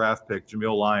first-round draft pick,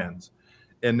 Jameel Lyons,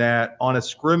 and that on a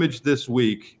scrimmage this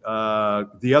week,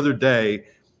 the other day,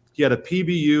 he had a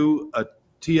PBU, a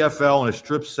TFL, and a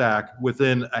strip sack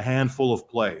within a handful of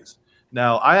plays.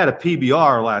 Now, I had a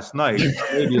PBR last night,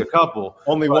 maybe a couple.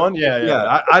 Only one?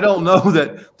 Yeah. I don't know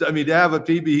that. I mean, to have a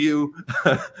PBU,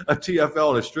 a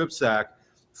TFL, and a strip sack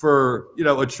for,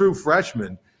 a true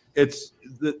freshman, it's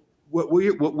what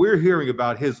we're hearing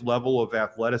about his level of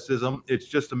athleticism. It's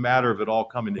just a matter of it all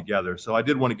coming together. So I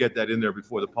did want to get that in there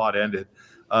before the pod ended,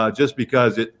 just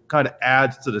because it kind of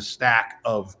adds to the stack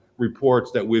of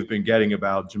reports that we've been getting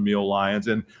about Jameel Lyons.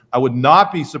 And I would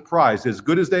not be surprised, as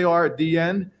good as they are at the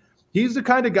end, he's the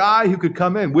kind of guy who could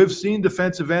come in. We've seen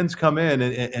defensive ends come in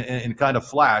and kind of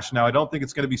flash. Now, I don't think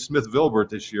it's going to be Smith-Vilbert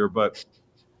this year, but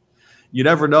you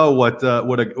never know what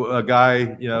a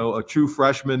guy, a true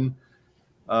freshman,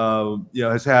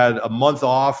 has had a month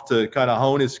off to kind of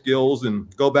hone his skills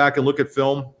and go back and look at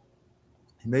film.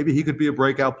 Maybe he could be a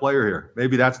breakout player here.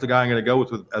 Maybe that's the guy I'm going to go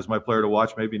with as my player to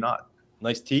watch. Maybe not.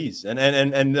 Nice tease.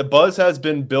 And the buzz has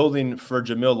been building for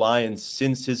Jamil Lyons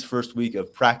since his first week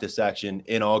of practice action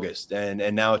in August.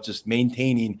 And now it's just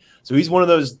maintaining. So he's one of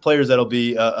those players that'll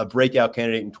be a breakout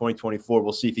candidate in 2024.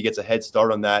 We'll see if he gets a head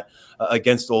start on that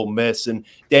against Ole Miss. And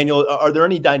Daniel, are there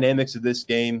any dynamics of this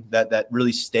game that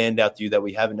really stand out to you that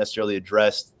we haven't necessarily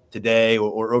addressed today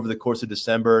or over the course of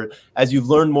December, as you've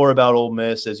learned more about Ole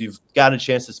Miss, as you've got a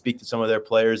chance to speak to some of their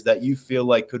players, that you feel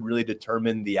like could really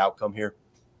determine the outcome here?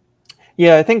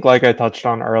 Yeah, I think like I touched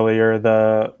on earlier,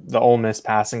 the Ole Miss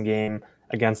passing game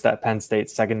against that Penn State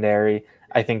secondary,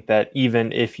 I think that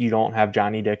even if you don't have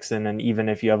Johnny Dixon and even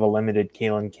if you have a limited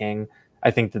Kalen King,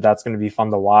 I think that that's going to be fun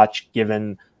to watch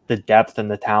given the depth and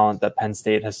the talent that Penn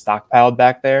State has stockpiled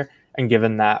back there. And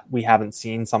given that we haven't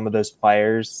seen some of those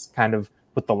players kind of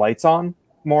with the lights on,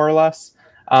 more or less.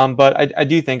 But I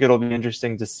do think it'll be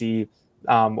interesting to see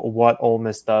what Ole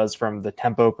Miss does from the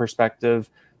tempo perspective.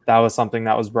 That was something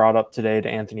that was brought up today to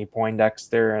Anthony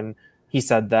Poindexter, and he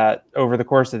said that over the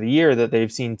course of the year that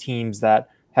they've seen teams that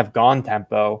have gone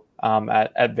tempo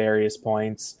at various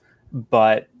points,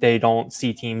 but they don't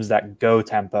see teams that go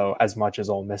tempo as much as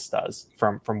Ole Miss does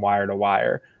from wire to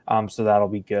wire. So that'll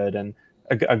be good and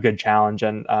a good challenge.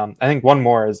 And I think one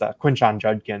more is Quinshon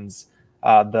Judkins,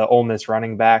 the Ole Miss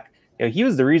running back. You know, he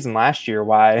was the reason last year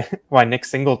why Nick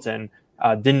Singleton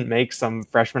didn't make some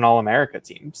freshman All-America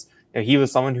teams. He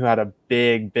was someone who had a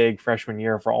big freshman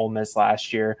year for Ole Miss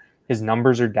last year. His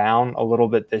numbers are down a little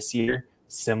bit this year,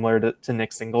 similar to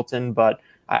Nick Singleton, but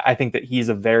I think that he's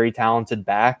a very talented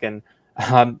back. And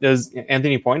as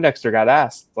Anthony Poindexter got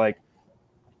asked, like,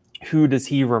 who does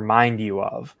he remind you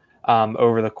of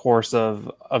over the course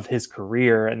of his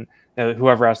career? And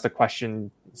whoever asked the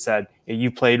question said,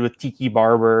 you played with Tiki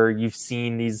Barber, you've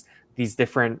seen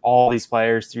all these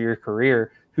players through your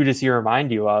career. Who does he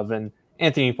remind you of? And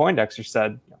Anthony Poindexter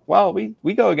said, well,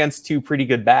 we go against two pretty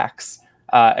good backs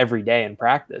every day in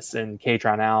practice, in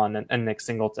Katron Allen and Nick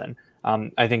Singleton.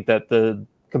 I think that the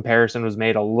comparison was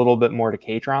made a little bit more to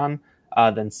Katron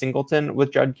than Singleton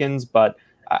with Judkins, but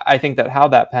I think that how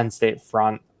that Penn State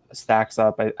front stacks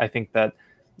up, I think that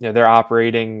they're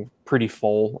operating pretty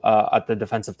full at the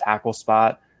defensive tackle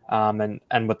spot and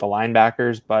with the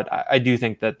linebackers, but I do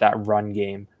think that run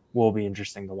game will be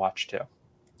interesting to watch too.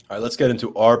 All right, let's get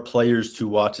into our players to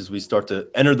watch as we start to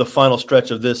enter the final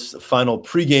stretch of this final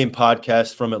pregame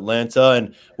podcast from Atlanta.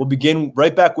 And we'll begin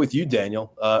right back with you,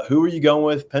 Daniel. Who are you going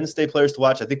with? Penn State players to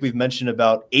watch. I think we've mentioned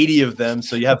about 80 of them,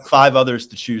 so you have 5 others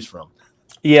to choose from.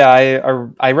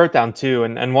 Yeah, I wrote down 2,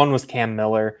 and one was Cam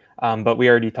Miller, but we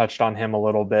already touched on him a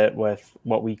little bit with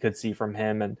what we could see from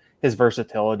him and his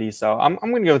versatility. So I'm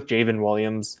going to go with Javen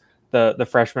Williams, the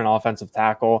freshman offensive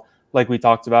tackle. Like we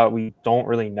talked about, we don't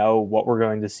really know what we're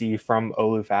going to see from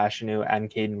Olu Fashanu and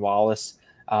Caden Wallace.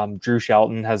 Drew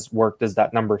Shelton has worked as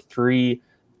that number 3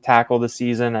 tackle this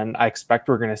season, and I expect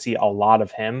we're going to see a lot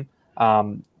of him.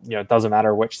 It doesn't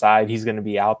matter which side he's going to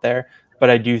be out there, but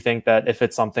I do think that if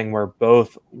it's something where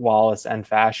both Wallace and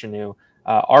Fashanu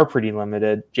are pretty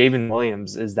limited, Javen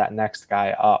Williams is that next guy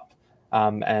up.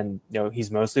 And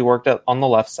he's mostly worked on the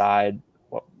left side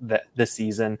this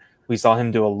season. We saw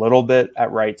him do a little bit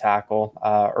at right tackle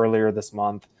earlier this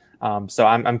month. So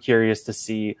I'm curious to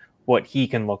see what he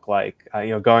can look like.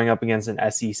 Going up against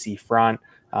an SEC front,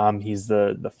 he's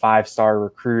the 5-star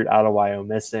recruit out of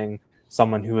Wyomissing,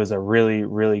 someone who is a really,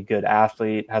 really good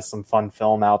athlete, has some fun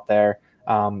film out there.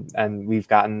 And we've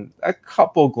gotten a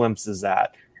couple glimpses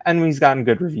at, and he's gotten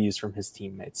good reviews from his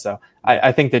teammates. So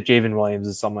I think that Javen Williams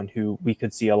is someone who we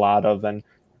could see a lot of and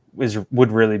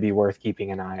would really be worth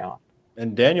keeping an eye on.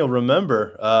 And Daniel,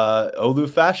 remember, Olu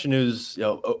Fashanu's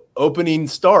opening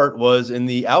start was in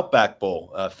the Outback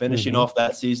Bowl, finishing off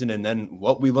that season, and then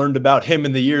what we learned about him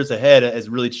in the years ahead has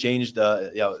really changed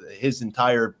his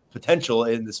entire potential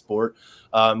in the sport.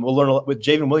 We'll learn a lot with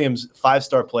Javen Williams,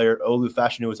 5-star player. Olu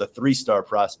Fashanu is a 3-star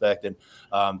prospect,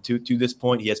 and to this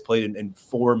point, he has played in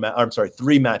 3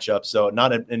 matchups. So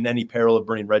not in any peril of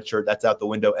burning red shirt. That's out the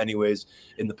window, anyways,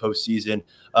 in the postseason.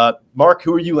 Mark,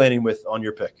 who are you landing with on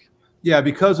your pick? Yeah,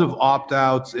 because of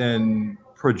opt-outs and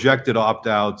projected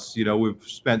opt-outs, we've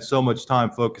spent so much time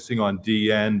focusing on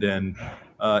D-end and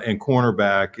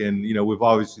cornerback, and we've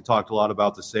obviously talked a lot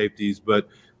about the safeties, but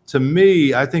to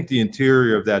me, I think the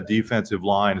interior of that defensive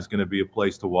line is going to be a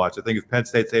place to watch. I think if Penn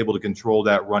State's able to control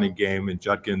that running game and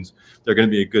Judkins, they're going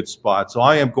to be a good spot. So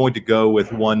I am going to go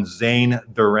with one Zane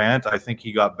Durant. I think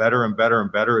he got better and better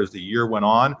and better as the year went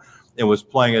on and was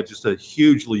playing at just a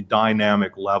hugely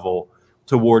dynamic level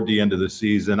toward the end of the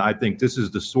season. I think this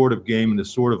is the sort of game and the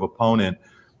sort of opponent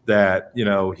that,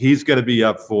 he's going to be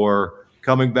up for.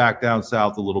 coming back down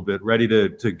south a little bit, ready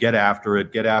to get after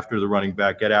it, get after the running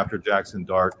back, get after Jackson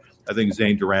Dart. I think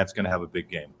Zane Durant's going to have a big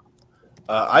game.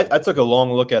 I took a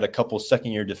long look at a couple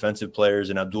second-year defensive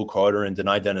players in Abdul Carter and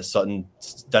Dennis Sutton.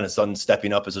 Dennis Sutton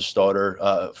stepping up as a starter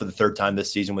for the third time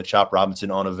this season with Chop Robinson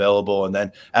unavailable. And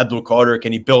then Abdul Carter,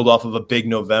 can he build off of a big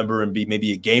November and be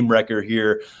maybe a game wrecker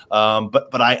here?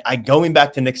 But I going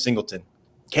back to Nick Singleton,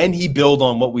 can he build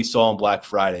on what we saw on Black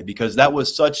Friday? Because that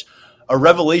was such a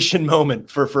revelation moment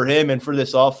for him and for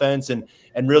this offense and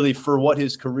really for what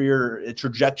his career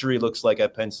trajectory looks like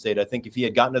at Penn State. I think if he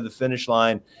had gotten to the finish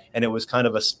line and it was kind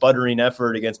of a sputtering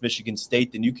effort against Michigan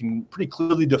State, then you can pretty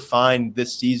clearly define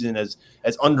this season as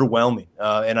underwhelming.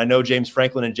 And I know James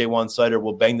Franklin and Jaywan Sider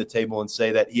will bang the table and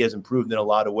say that he has improved in a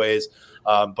lot of ways.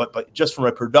 But just from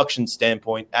a production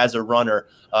standpoint, as a runner,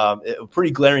 a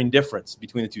pretty glaring difference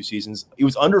between the two seasons. He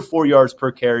was under 4 yards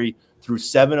per carry through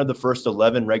 7 of the first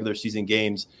 11 regular season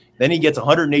games. Then he gets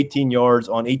 118 yards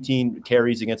on 18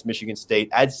 carries against Michigan State,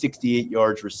 adds 68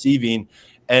 yards receiving.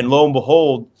 And lo and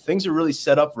behold, things are really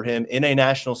set up for him in a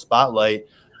national spotlight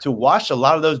to wash a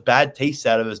lot of those bad tastes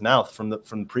out of his mouth from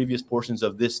the previous portions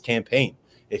of this campaign.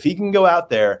 If he can go out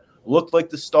there, look like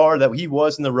the star that he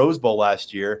was in the Rose Bowl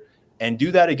last year, and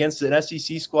do that against an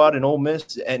SEC squad in Ole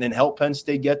Miss and help Penn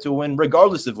State get to a win,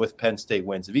 regardless of if Penn State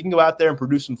wins. If he can go out there and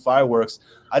produce some fireworks,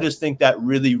 I just think that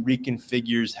really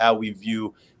reconfigures how we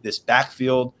view this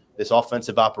backfield, this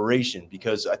offensive operation,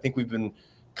 because I think we've been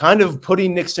kind of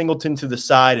putting Nick Singleton to the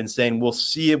side and saying we'll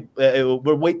see it.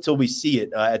 We'll wait till we see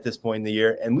it at this point in the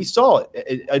year. And we saw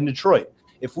it in Detroit.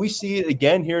 If we see it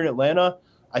again here in Atlanta,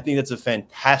 I think that's a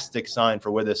fantastic sign for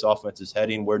where this offense is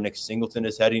heading, where Nick Singleton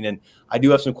is heading. And I do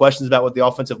have some questions about what the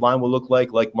offensive line will look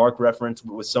like Mark referenced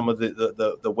with some of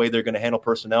the way they're going to handle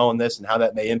personnel in this and how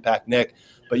that may impact Nick.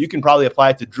 But you can probably apply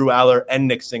it to Drew Aller and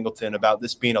Nick Singleton about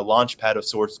this being a launch pad of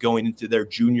sorts going into their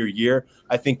junior year.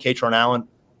 I think Katron Allen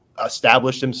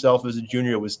established himself as a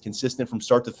junior. It was consistent from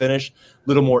start to finish, a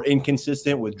little more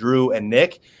inconsistent with Drew and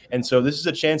Nick. And so this is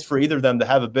a chance for either of them to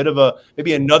have a bit of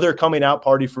maybe another coming out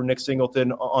party for Nick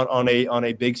Singleton on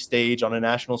a big stage, on a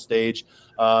national stage.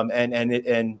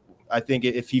 And I think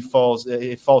if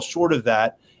it falls short of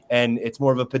that, and it's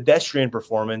more of a pedestrian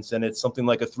performance, and it's something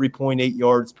like a 3.8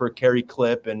 yards per carry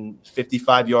clip and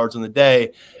 55 yards on the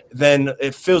day, then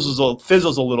it fizzles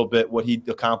a little bit what he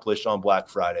accomplished on Black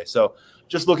Friday. So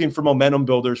just looking for momentum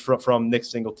builders from Nick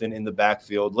Singleton in the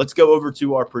backfield. Let's go over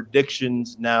to our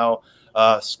predictions now.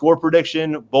 Score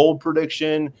prediction, bold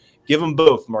prediction. Give them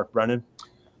both, Mark Brennan.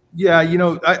 Yeah,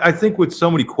 I think with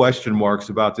so many question marks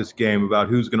about this game, about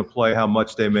who's going to play, how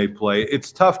much they may play,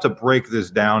 it's tough to break this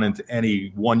down into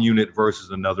any one unit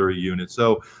versus another unit.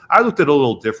 So I looked at it a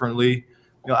little differently.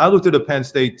 I looked at a Penn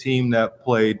State team that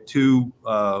played two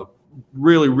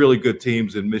really, really good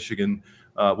teams in Michigan,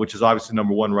 which is obviously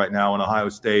number one right now, in Ohio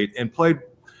State, and played,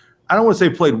 I don't want to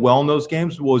say played well in those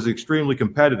games, but was extremely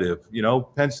competitive.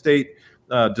 Penn State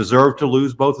deserved to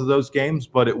lose both of those games,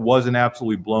 but it wasn't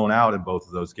absolutely blown out in both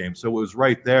of those games. So it was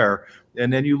right there.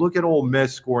 And then you look at Ole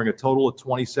Miss scoring a total of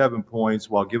 27 points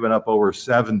while giving up over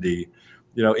 70,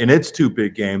 in its two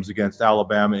big games against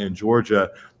Alabama and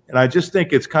Georgia. And I just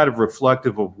think it's kind of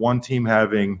reflective of one team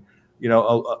having,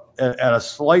 at a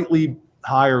slightly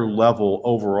higher level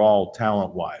overall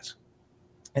talent-wise.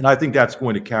 And I think that's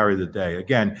going to carry the day.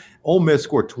 Again, Ole Miss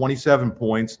scored 27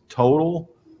 points total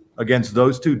against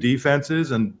those two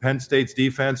defenses, and Penn State's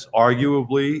defense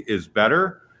arguably is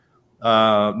better.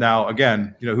 Now,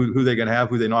 again, who they're going to have,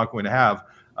 who they're not going to have.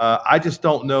 I just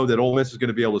don't know that Ole Miss is going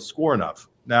to be able to score enough.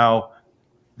 Now,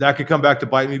 that could come back to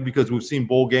bite me because we've seen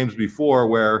bowl games before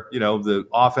where, the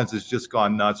offense has just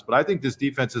gone nuts. But I think this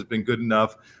defense has been good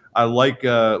enough. I like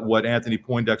what Anthony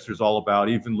Poindexter is all about,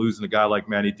 even losing a guy like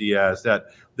Manny Diaz, that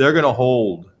they're going to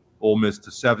hold Ole Miss to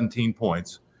 17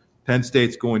 points. Penn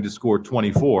State's going to score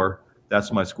 24.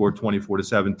 That's my score,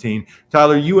 24-17.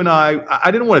 Tyler, you and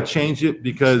I didn't want to change it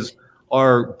because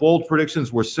our bold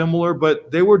predictions were similar,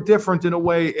 but they were different in a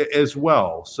way as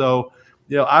well. So,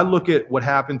 I look at what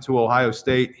happened to Ohio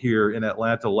State here in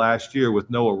Atlanta last year with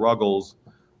Noah Ruggles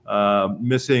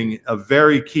missing a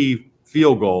very key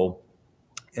field goal.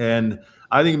 And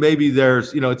I think maybe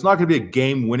there's, it's not going to be a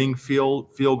game-winning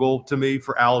field goal to me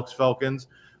for Alex Felkins,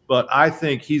 but I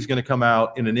think he's going to come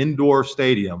out in an indoor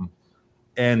stadium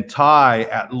and tie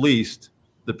at least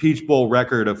the Peach Bowl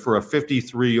record for a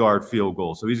 53-yard field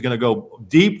goal. So he's going to go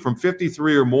deep from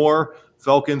 53 or more.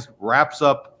 Felkins wraps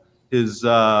up his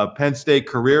Penn State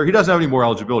career. He doesn't have any more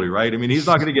eligibility, right? I mean, he's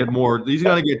not going to get more. He's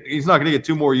not going to get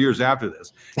 2 more years after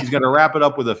this. He's going to wrap it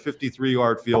up with a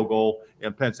 53-yard field goal,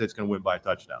 and Penn State's going to win by a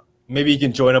touchdown. Maybe he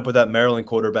can join up with that Maryland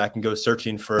quarterback and go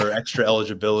searching for extra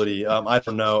eligibility. I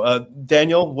don't know.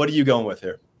 Daniel, what are you going with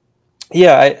here?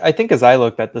 Yeah, I think as I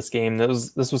looked at this game,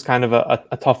 this was kind of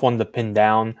a tough one to pin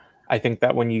down. I think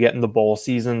that when you get in the bowl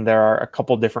season, there are a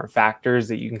couple different factors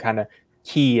that you can kind of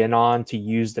key in on to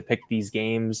use to pick these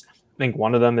games. I think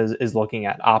one of them is looking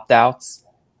at opt-outs.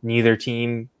 Neither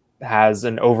team has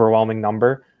an overwhelming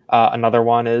number. Another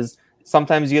one is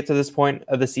sometimes you get to this point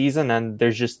of the season and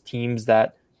there's just teams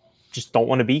that just don't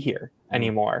want to be here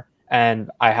anymore.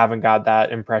 And I haven't got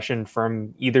that impression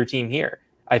from either team here.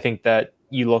 I think that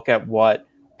you look at what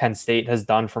Penn State has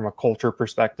done from a culture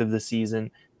perspective this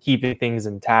season, keeping things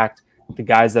intact, the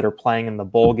guys that are playing in the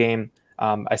bowl game.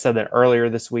 I said that earlier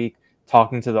this week,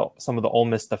 talking to some of the Ole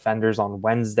Miss defenders on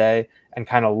Wednesday and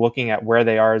kind of looking at where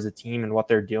they are as a team and what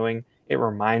they're doing. It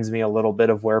reminds me a little bit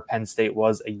of where Penn State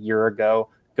was a year ago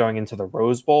going into the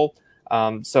Rose Bowl.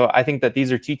 So I think that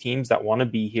these are two teams that want to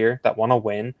be here, that want to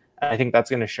win. And I think that's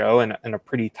going to show in a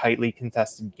pretty tightly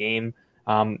contested game.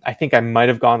 I think I might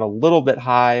have gone a little bit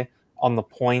high on the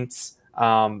points,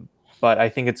 but I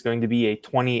think it's going to be a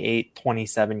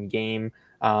 28-27 game.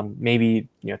 Maybe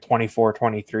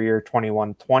 24-23 or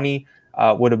 21-20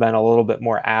 would have been a little bit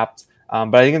more apt.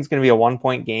 But I think it's going to be a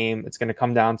 1-point game. It's going to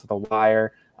come down to the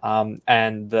wire.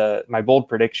 And my bold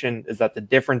prediction is that the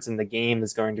difference in the game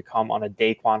is going to come on a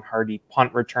Daquan Hardy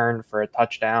punt return for a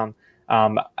touchdown.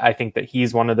 I think that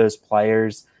he's one of those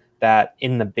players that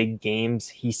in the big games,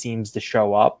 he seems to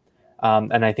show up.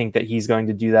 And I think that he's going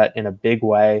to do that in a big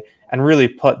way and really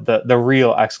put the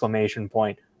real exclamation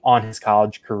point on his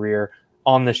college career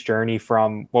on this journey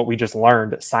from what we just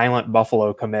learned, silent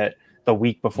Buffalo commit the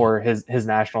week before his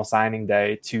national signing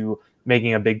day to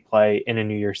making a big play in a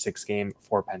New Year's Six game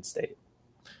for Penn State.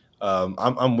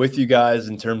 I'm with you guys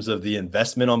in terms of the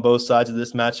investment on both sides of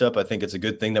this matchup. I think it's a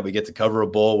good thing that we get to cover a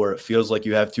bowl where it feels like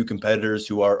you have two competitors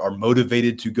who are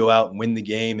motivated to go out and win the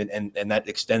game, and that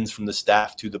extends from the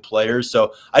staff to the players.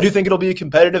 So I do think it'll be a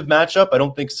competitive matchup. I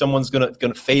don't think someone's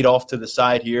gonna fade off to the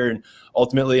side here, and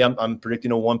ultimately I'm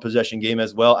predicting a one-possession game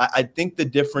as well. I think the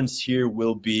difference here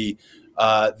will be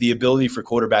the ability for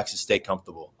quarterbacks to stay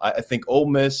comfortable. I think Ole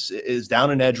Miss is down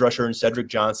an edge rusher in Cedric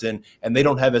Johnson, and they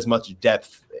don't have as much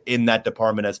depth in that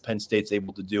department as Penn State's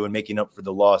able to do, and making up for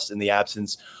the loss in the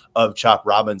absence of Chop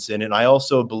Robinson. And I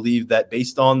also believe that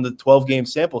based on the 12-game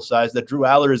sample size, that Drew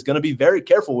Aller is going to be very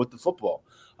careful with the football.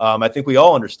 I think we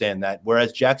all understand that,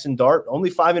 whereas Jackson Dart, only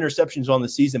 5 interceptions on the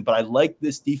season, but I like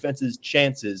this defense's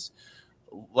chances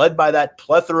led by that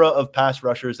plethora of pass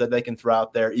rushers that they can throw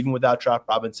out there, even without Chop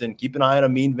Robinson. Keep an eye on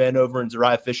Amin Vanover and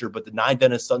Zariah Fisher, but the 9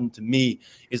 Dennis Sutton, to me,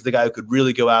 is the guy who could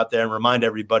really go out there and remind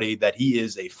everybody that he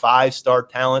is a 5-star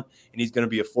talent, and he's going to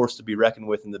be a force to be reckoned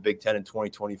with in the Big Ten in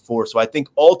 2024. So I think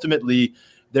ultimately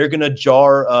they're going to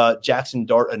jar Jackson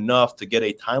Dart enough to get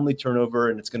a timely turnover,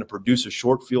 and it's going to produce a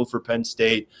short field for Penn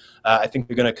State. I think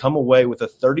they're going to come away with a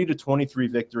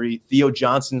 30-23 victory. Theo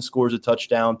Johnson scores a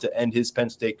touchdown to end his Penn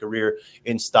State career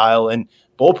in style. And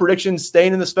bowl predictions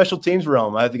staying in the special teams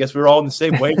realm. I guess we're all in the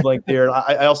same wavelength here.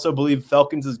 I also believe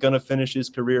Felkins is going to finish his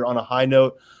career on a high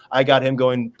note. I got him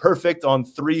going perfect on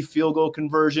 3 field goal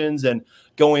conversions and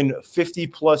going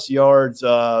 50-plus yards,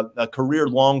 a career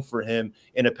long for him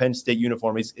in a Penn State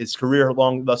uniform. His career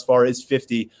long thus far is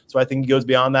 50, so I think he goes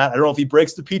beyond that. I don't know if he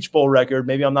breaks the Peach Bowl record.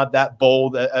 Maybe I'm not that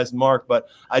bold as Mark, but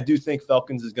I do think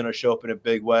Felkins is going to show up in a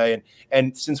big way.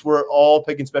 And since we're all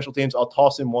picking special teams, I'll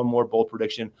toss in one more bold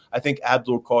prediction. I think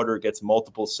Abdul Carter gets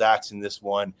multiple sacks in this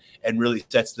one and really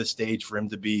sets the stage for him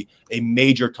to be a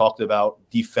major talked about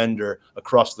defender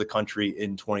across the country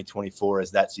in 2024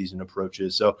 as that season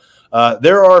approaches. So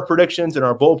there are our predictions and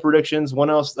our bold predictions. One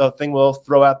else thing we'll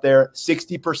throw out there,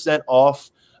 60%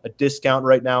 off a discount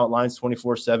right now at Lines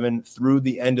 24/7 through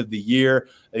the end of the year.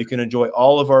 You can enjoy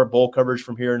all of our bowl coverage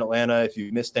from here in Atlanta if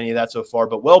you missed any of that so far.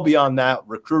 But well beyond that,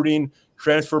 recruiting,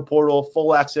 transfer portal,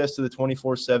 full access to the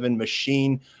 24/7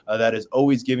 machine that is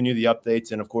always giving you the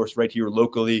updates. And, of course, right here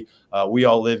locally, we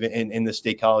all live in the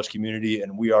State College community,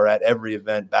 and we are at every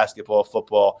event, basketball,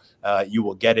 football. You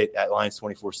will get it at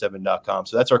lines247.com.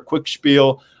 So that's our quick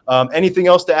spiel. Anything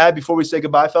else to add before we say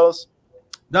goodbye, fellas?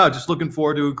 No, just looking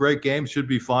forward to a great game. Should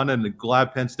be fun, and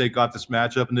glad Penn State got this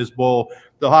matchup in this bowl.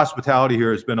 The hospitality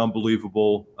here has been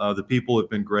unbelievable. The people have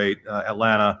been great.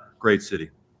 Atlanta, great city.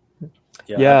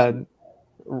 Yeah.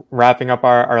 Wrapping up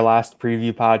our last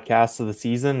preview podcast of the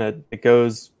season, it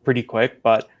goes pretty quick,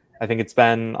 but I think it's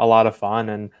been a lot of fun.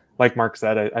 And like Mark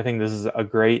said, I think this is a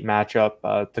great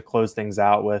matchup to close things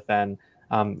out with. And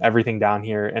everything down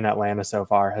here in Atlanta so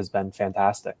far has been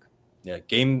fantastic. Yeah,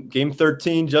 game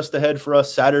 13 just ahead for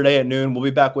us Saturday at noon. We'll be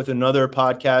back with another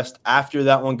podcast after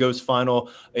that one goes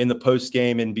final in the post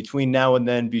game. And between now and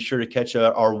then, be sure to catch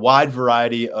our wide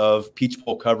variety of Peach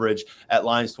Bowl coverage at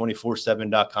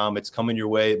Lions247.com. It's coming your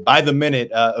way by the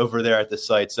minute over there at the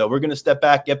site. So we're going to step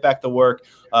back, get back to work.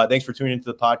 Thanks for tuning into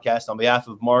the podcast. On behalf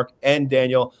of Mark and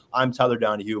Daniel, I'm Tyler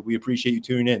Donahue. We appreciate you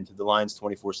tuning in to the Lions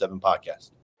 24/7 podcast.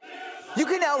 You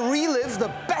can now relive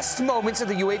the best moments of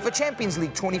the UEFA Champions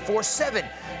League 24/7.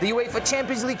 The UEFA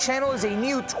Champions League channel is a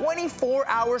new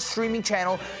 24-hour streaming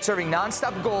channel serving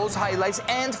non-stop goals, highlights,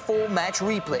 and full match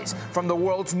replays from the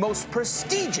world's most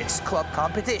prestigious club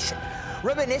competition.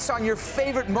 Reminisce on your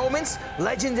favorite moments,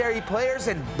 legendary players,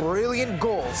 and brilliant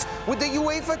goals with the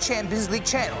UEFA Champions League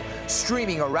channel,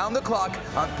 streaming around the clock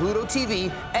on Pluto TV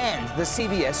and the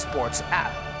CBS Sports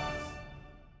app.